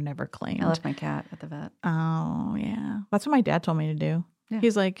die and they're never claimed. I left my cat at the vet. Oh yeah, that's what my dad told me to do. Yeah.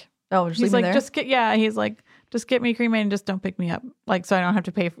 He's like. Oh, he's like, he's like, just get me cremated and just don't pick me up. Like, so I don't have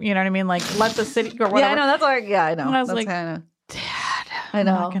to pay for, you know what I mean? Like, let the city or whatever. Yeah, I know. That's like, I know. And I was that's like, kinda... Dad, I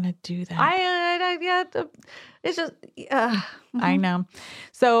know. I'm not going to do that. It's just, I know.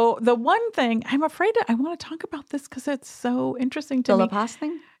 So the one thing I want to talk about this because it's so interesting to me. The La Paz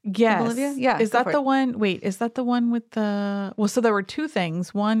thing? Yes. Bolivia? Yeah. Is that the one? Wait, is that the one with the, so there were two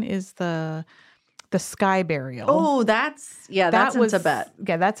things. One is the sky burial. Oh, that's in Tibet.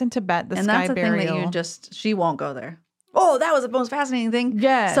 Yeah, that's in Tibet. And that's the thing that she won't go there. Oh, that was the most fascinating thing.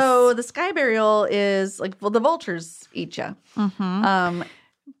 Yes. So the sky burial is like, the vultures eat you.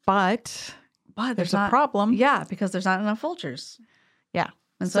 But there's a problem. Yeah, because there's not enough vultures. Yeah.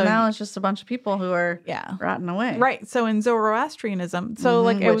 And so now it's just a bunch of people who are rotting away. Right. So in Zoroastrianism,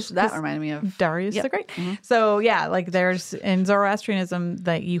 that reminded me of Darius the Great. So there's in Zoroastrianism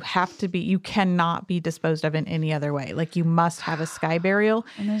that you cannot be disposed of in any other way. Like you must have a sky burial.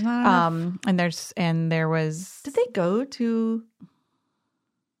 And there's not enough. And there was. Did they go to?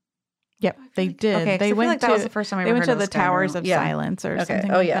 Yep, they did. Okay, they went that was the first time I they ever went heard to the Towers of Silence or something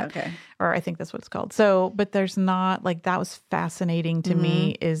like that. Okay. Or I think that's what it's called. So, but there's not like that was fascinating to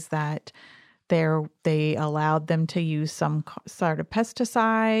me is that they allowed them to use some sort of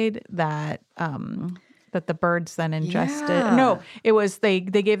pesticide that that the birds then ingested. Yeah. No, it was they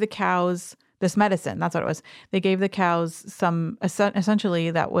gave the cows this medicine. That's what it was. They gave the cows some, essentially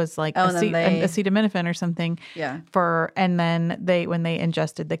that was like acetaminophen or something. Yeah. And then when they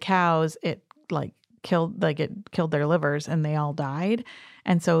ingested the cows, it killed their livers and they all died.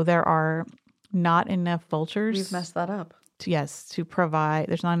 And so there are not enough vultures. We've messed that up. To provide.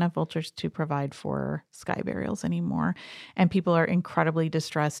 There's not enough vultures to provide for sky burials anymore. And people are incredibly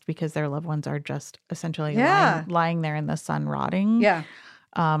distressed because their loved ones are just essentially lying there in the sun rotting. Yeah.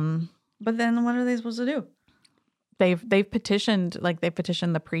 But then what are they supposed to do? They've petitioned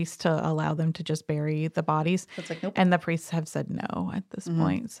the priests to allow them to just bury the bodies. It's like, nope. And the priests have said no at this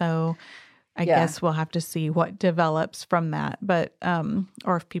point. So I guess we'll have to see what develops from that. But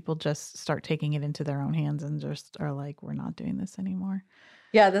or if people just start taking it into their own hands and just are like, we're not doing this anymore.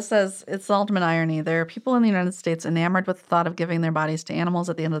 Yeah, this says, it's the ultimate irony. There are people in the United States enamored with the thought of giving their bodies to animals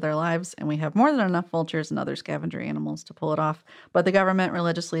at the end of their lives, and we have more than enough vultures and other scavenger animals to pull it off. But the government,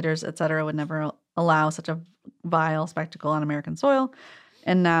 religious leaders, etc., would never allow such a vile spectacle on American soil.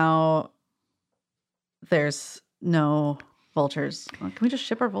 And now there's no vultures. Can we just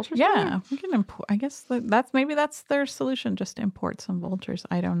ship our vultures? Yeah, we can import. I guess that's their solution, just import some vultures.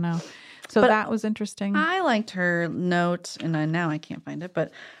 I don't know. So that was interesting. I liked her note, and now I can't find it,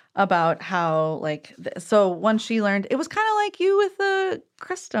 but about how so once she learned, it was kind of like you with the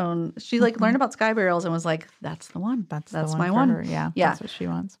Crestone. She learned about sky burials and was like, "That's the one. That's my one." Her. Yeah, that's what she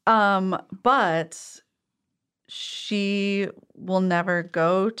wants. But she will never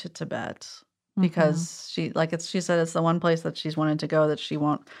go to Tibet. Because she said it's the one place that she's wanted to go that she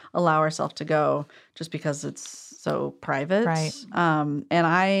won't allow herself to go just because it's so private. Right.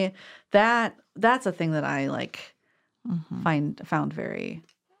 And that's a thing that I like found very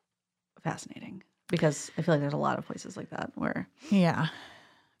fascinating, because I feel like there's a lot of places like that where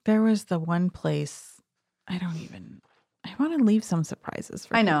there was the one place I want to leave some surprises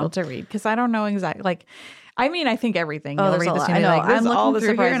for people to read, because I don't know exactly. Like, I mean, I think everything. Oh, you'll read this, I know. Like, I'm looking all the through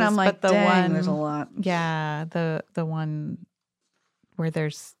surprises, here and I'm like, but the dang, one, there's a lot. Yeah, the one where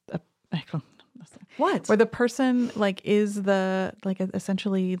there's I don't know. What? Where the person like is the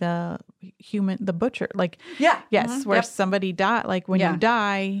essentially the butcher. Like, yes, where somebody died. Like when you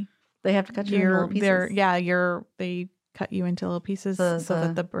die, they have to cut you into little pieces. They cut you into little pieces so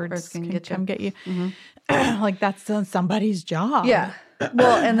that the birds can come get you. Like that's somebody's job. Yeah.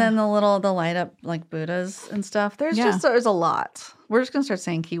 Well, and then the light up like Buddhas and stuff. There's a lot. We're just gonna start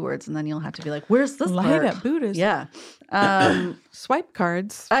saying keywords, and then you'll have to be like, "Where's this light part?" up Buddhas? Yeah. Swipe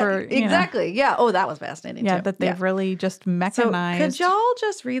cards for exactly. Yeah. Oh, that was fascinating. Yeah, too. that they've really just mechanized. So could y'all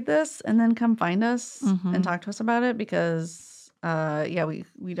just read this and then come find us and talk to us about it? Because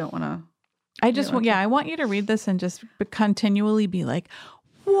we don't want to. I want you to read this and just continually be like,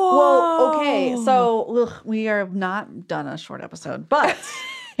 whoa. Well, okay. So we are not done a short episode, but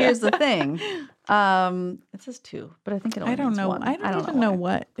here's the thing. It says 2, but I think it only means 1. I don't even know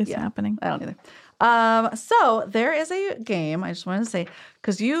what is happening. I don't either. So there is a game, I just wanted to say,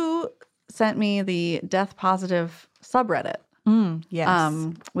 because you sent me the Death Positive subreddit.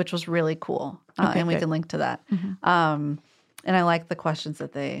 Yes. Which was really cool. Okay, and we good. can link to that. And I like the questions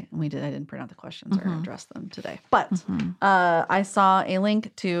that I didn't print out the questions or address them today. But I saw a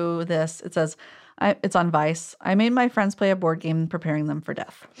link to this. It says, it's on Vice. I made my friends play a board game preparing them for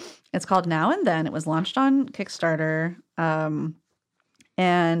death. It's called Now and Then. It was launched on Kickstarter.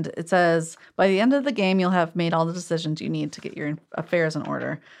 And it says, by the end of the game, you'll have made all the decisions you need to get your affairs in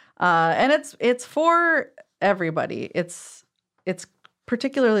order. And it's for everybody. It's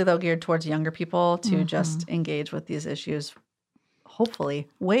particularly, though, geared towards younger people to just engage with these issues, hopefully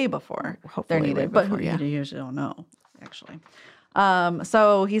way before they're needed. But you usually don't know, actually.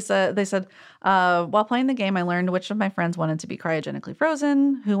 So they said, while playing the game, I learned which of my friends wanted to be cryogenically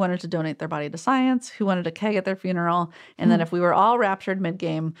frozen, who wanted to donate their body to science, who wanted a keg at their funeral, and then if we were all raptured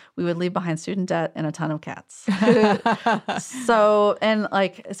mid-game, we would leave behind student debt and a ton of cats. So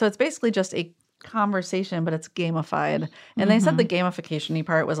it's basically just a conversation, but it's gamified. And they said the gamification-y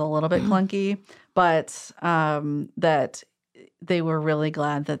part was a little bit clunky, but that they were really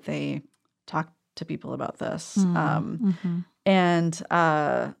glad that they talked to people about this. And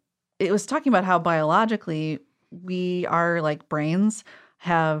it was talking about how biologically our like brains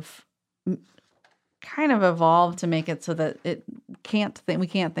have kind of evolved to make it so that we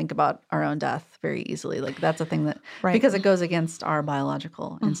can't think about our own death very easily. Like that's a thing that because it goes against our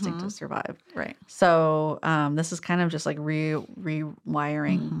biological instinct to survive. Right. So this is kind of just like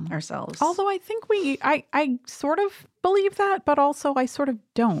rewiring ourselves. Although I think I sort of believe that, but also I sort of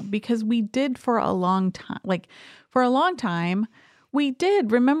don't, because we did for a long time. Like for a long time, we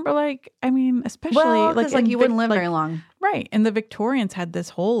did remember, like, I mean, especially like you wouldn't live very long. Right. And the Victorians had this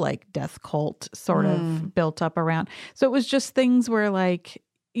whole like death cult sort of built up around. So it was just things where like,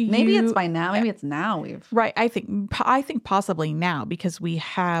 maybe it's by now. Maybe it's now right. I think possibly now, because we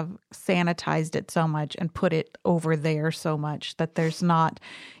have sanitized it so much and put it over there so much that there's not,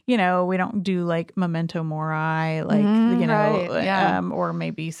 we don't do like memento mori, like or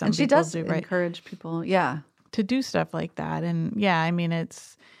maybe some and she people does do encourage people, to do stuff like that. And I mean,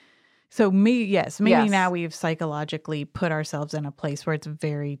 it's so maybe now we've psychologically put ourselves in a place where it's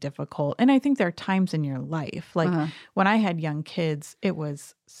very difficult. And I think there are times in your life, like when I had young kids, it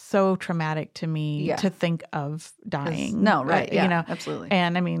was so traumatic to me to think of dying. No, right. Absolutely.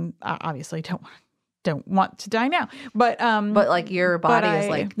 And I mean, I obviously don't want to die now, but like your body is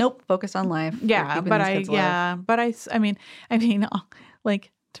like, nope, focus on life. Yeah. I mean,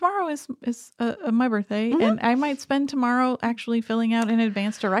 like, tomorrow is my birthday, and I might spend tomorrow actually filling out an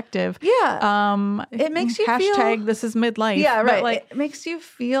advance directive. Yeah. It makes you feel this is midlife. Yeah, right. Like, it makes you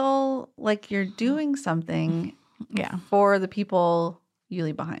feel like you're doing something for the people you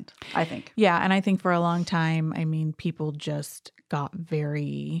leave behind, I think. Yeah, and I think for a long time, I mean, people just got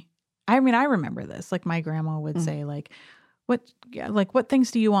very... I mean, I remember this. Like, my grandma would say, like, what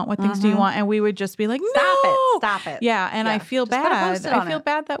things do you want? What things do you want? And we would just be like, Stop it. Yeah. And I feel bad. I feel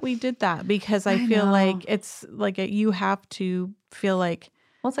bad that we did that, because I feel like it's like you have to feel like,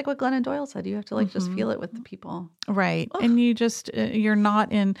 well, it's like what Glennon Doyle said. You have to like just feel it with the people. Right. Ugh. And you just, you're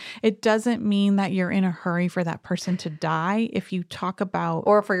not in, it doesn't mean that you're in a hurry for that person to die. If you talk about,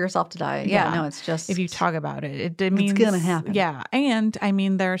 or for yourself to die. Yeah. No, it's just, if you talk about it, it means it's going to happen. Yeah. And I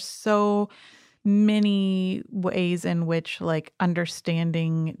mean, there's so many ways in which like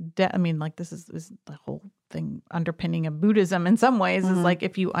understanding death, I mean, like this is the whole thing underpinning of Buddhism in some ways is like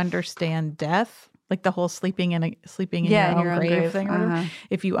if you understand death, like the whole sleeping in your own grave thing. Or whatever.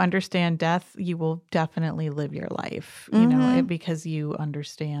 If you understand death, you will definitely live your life, you know, because you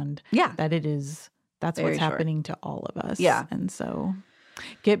understand that that's what's happening to all of us. Yeah. And so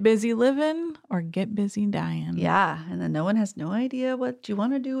get busy living or get busy dying. Yeah. And then no one has no idea what you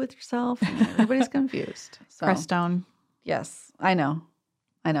want to do with yourself. And everybody's confused. So, Crestone. Yes, I know.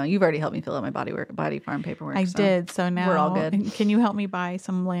 You've already helped me fill out my body farm paperwork. I did. So now we're all good. Can you help me buy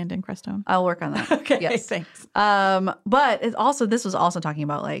some land in Crestone? I'll work on that. Okay. Yes. Thanks. But this was also talking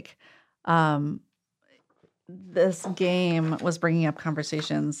about like, this game was bringing up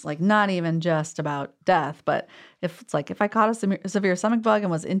conversations like not even just about death, but if I caught a severe stomach bug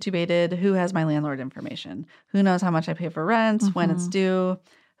and was intubated, who has my landlord information? Who knows how much I pay for rent, when it's due?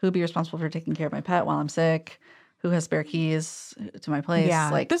 Who'd be responsible for taking care of my pet while I'm sick? Who has spare keys to my place? Yeah,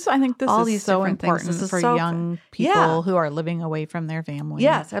 like I think this all is these so different important things. for young people who are living away from their family.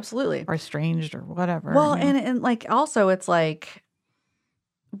 Yes, absolutely. Or estranged or whatever. Well, and like also it's like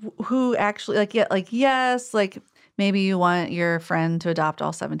who actually yes, like maybe you want your friend to adopt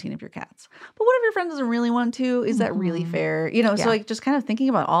all 17 of your cats. But what if your friend doesn't really want to? Is that really fair? You know, so like just kind of thinking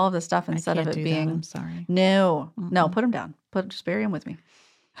about all of this stuff instead of it being I'm sorry. No, put them down. Just bury them with me.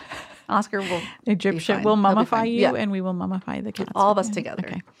 Oscar will Egyptian will mummify you and we will mummify the cats. All of us together.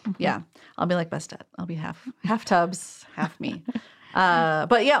 Okay. Yeah. I'll be like Bastet. I'll be half Tubbs, half me.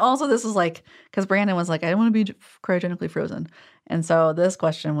 But yeah, also this is like, because Brandon was like, I don't want to be cryogenically frozen. And so this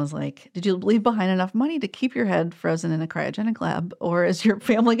question was like, did you leave behind enough money to keep your head frozen in a cryogenic lab? Or is your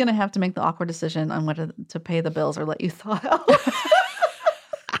family going to have to make the awkward decision on whether to pay the bills or let you thaw out?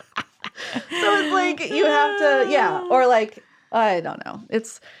 So it's like, you have to, or like, I don't know.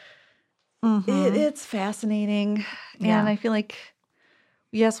 It's fascinating. And I feel like,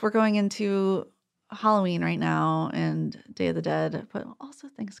 yes, we're going into Halloween right now and Day of the Dead, but also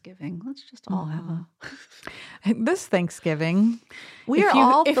Thanksgiving. Let's just all have this Thanksgiving. We are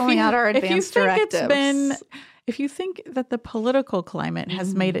all filling out our advanced directives. If you think that the political climate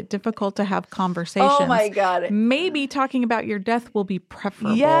has made it difficult to have conversations, oh my God, maybe talking about your death will be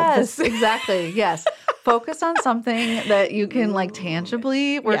preferable. Yes, exactly. Yes. Focus on something that you can like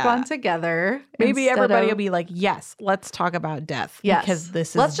tangibly work on together. Maybe everybody will be like, yes, let's talk about death. Yes. Because this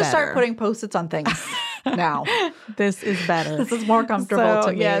is Let's just better. start putting Post-its on things now. This is better. This is more comfortable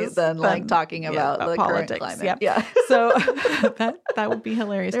to me than like talking about the politics. current climate. Yep. Yeah. So that would be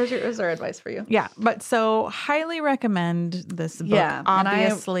hilarious. There's our advice for you. Yeah. But so highly recommend this book. Yeah.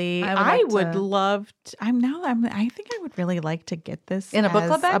 Obviously, I would love to, I think I would really like to get this in a book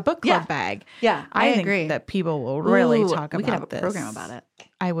club bag? A book club bag. Yeah. I agree. Think that people will really talk about this. We could have a program about it.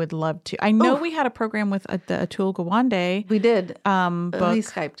 I would love to. I know we had a program with the Atul Gawande. We did. Book. We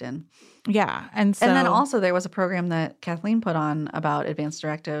Skyped in. Yeah. And then also there was a program that Kathleen put on about advanced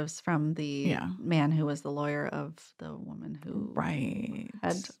directives from the man who was the lawyer of the woman who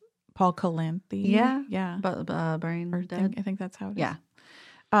had Paul Calanthe. Yeah. Yeah. But brain dead. I think that's how it is. Yeah.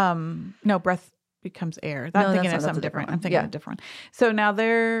 No, breath becomes air. I'm thinking of something different. I'm thinking of a different one. So now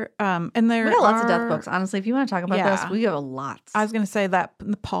we got lots of death books. Honestly, if you want to talk about this, we have a lot. I was going to say that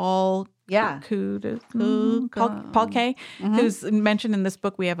Paul Paul K, who's mentioned in this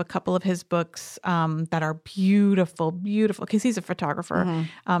book. We have a couple of his books that are beautiful, because he's a photographer.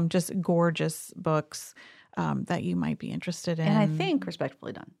 Just gorgeous books that you might be interested in. And I think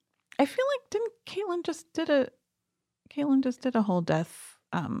respectfully done. I feel like Caitlin just did a whole death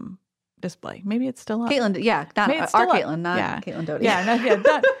display. Maybe it's still up. Caitlin, Caitlin, not Caitlin Doty.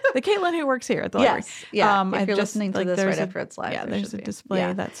 The Caitlin who works here at the library. If you're listening to this right after it's live, there's a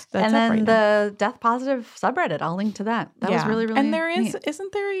display that's and up then right the now. Death Positive subreddit. I'll link to that. That was really, really and there neat.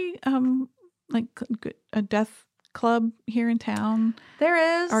 isn't there a death club here in town?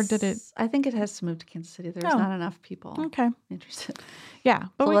 There is, or did it? I think it has to move to Kansas City. There's not enough people. interested. Yeah,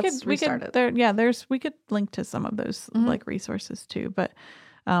 but so we let's could restart it. We could link to some of those like resources too, but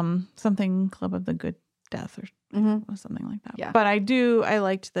something Club of the Good Death or something like that. Yeah. But I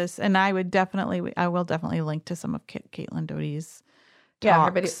liked this, and I will definitely link to some of Caitlin Doty's talks. Yeah,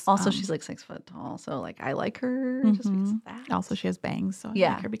 everybody. Also, she's like 6 foot tall, so like I like her just because of that. Also, she has bangs, so I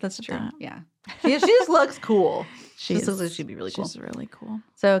like her because that's of true. that. Yeah, she just looks cool. She looks like she'd be really cool. She's really cool.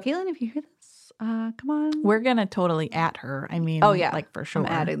 So, Caitlin, if you hear this, come on. We're gonna totally at her. I mean, like for sure. I'm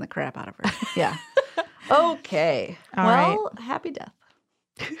adding the crap out of her. Yeah. Okay. All right. Happy death.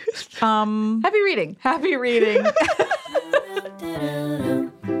 Happy reading. Happy reading.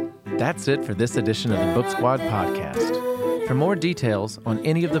 That's it for this edition of the Book Squad podcast. For more details on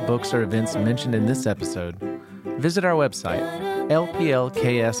any of the books or events mentioned in this episode, visit our website,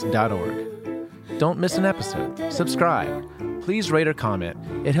 lplks.org. Don't miss an episode. Subscribe. Please rate or comment.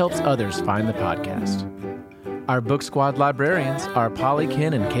 It helps others find the podcast. Our Book Squad librarians are Polly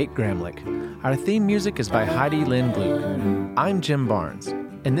Kinn and Kate Gramlich. Our theme music is by Heidi Lynn Gluck. I'm Jim Barnes,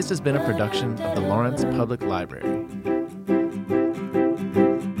 and this has been a production of the Lawrence Public Library.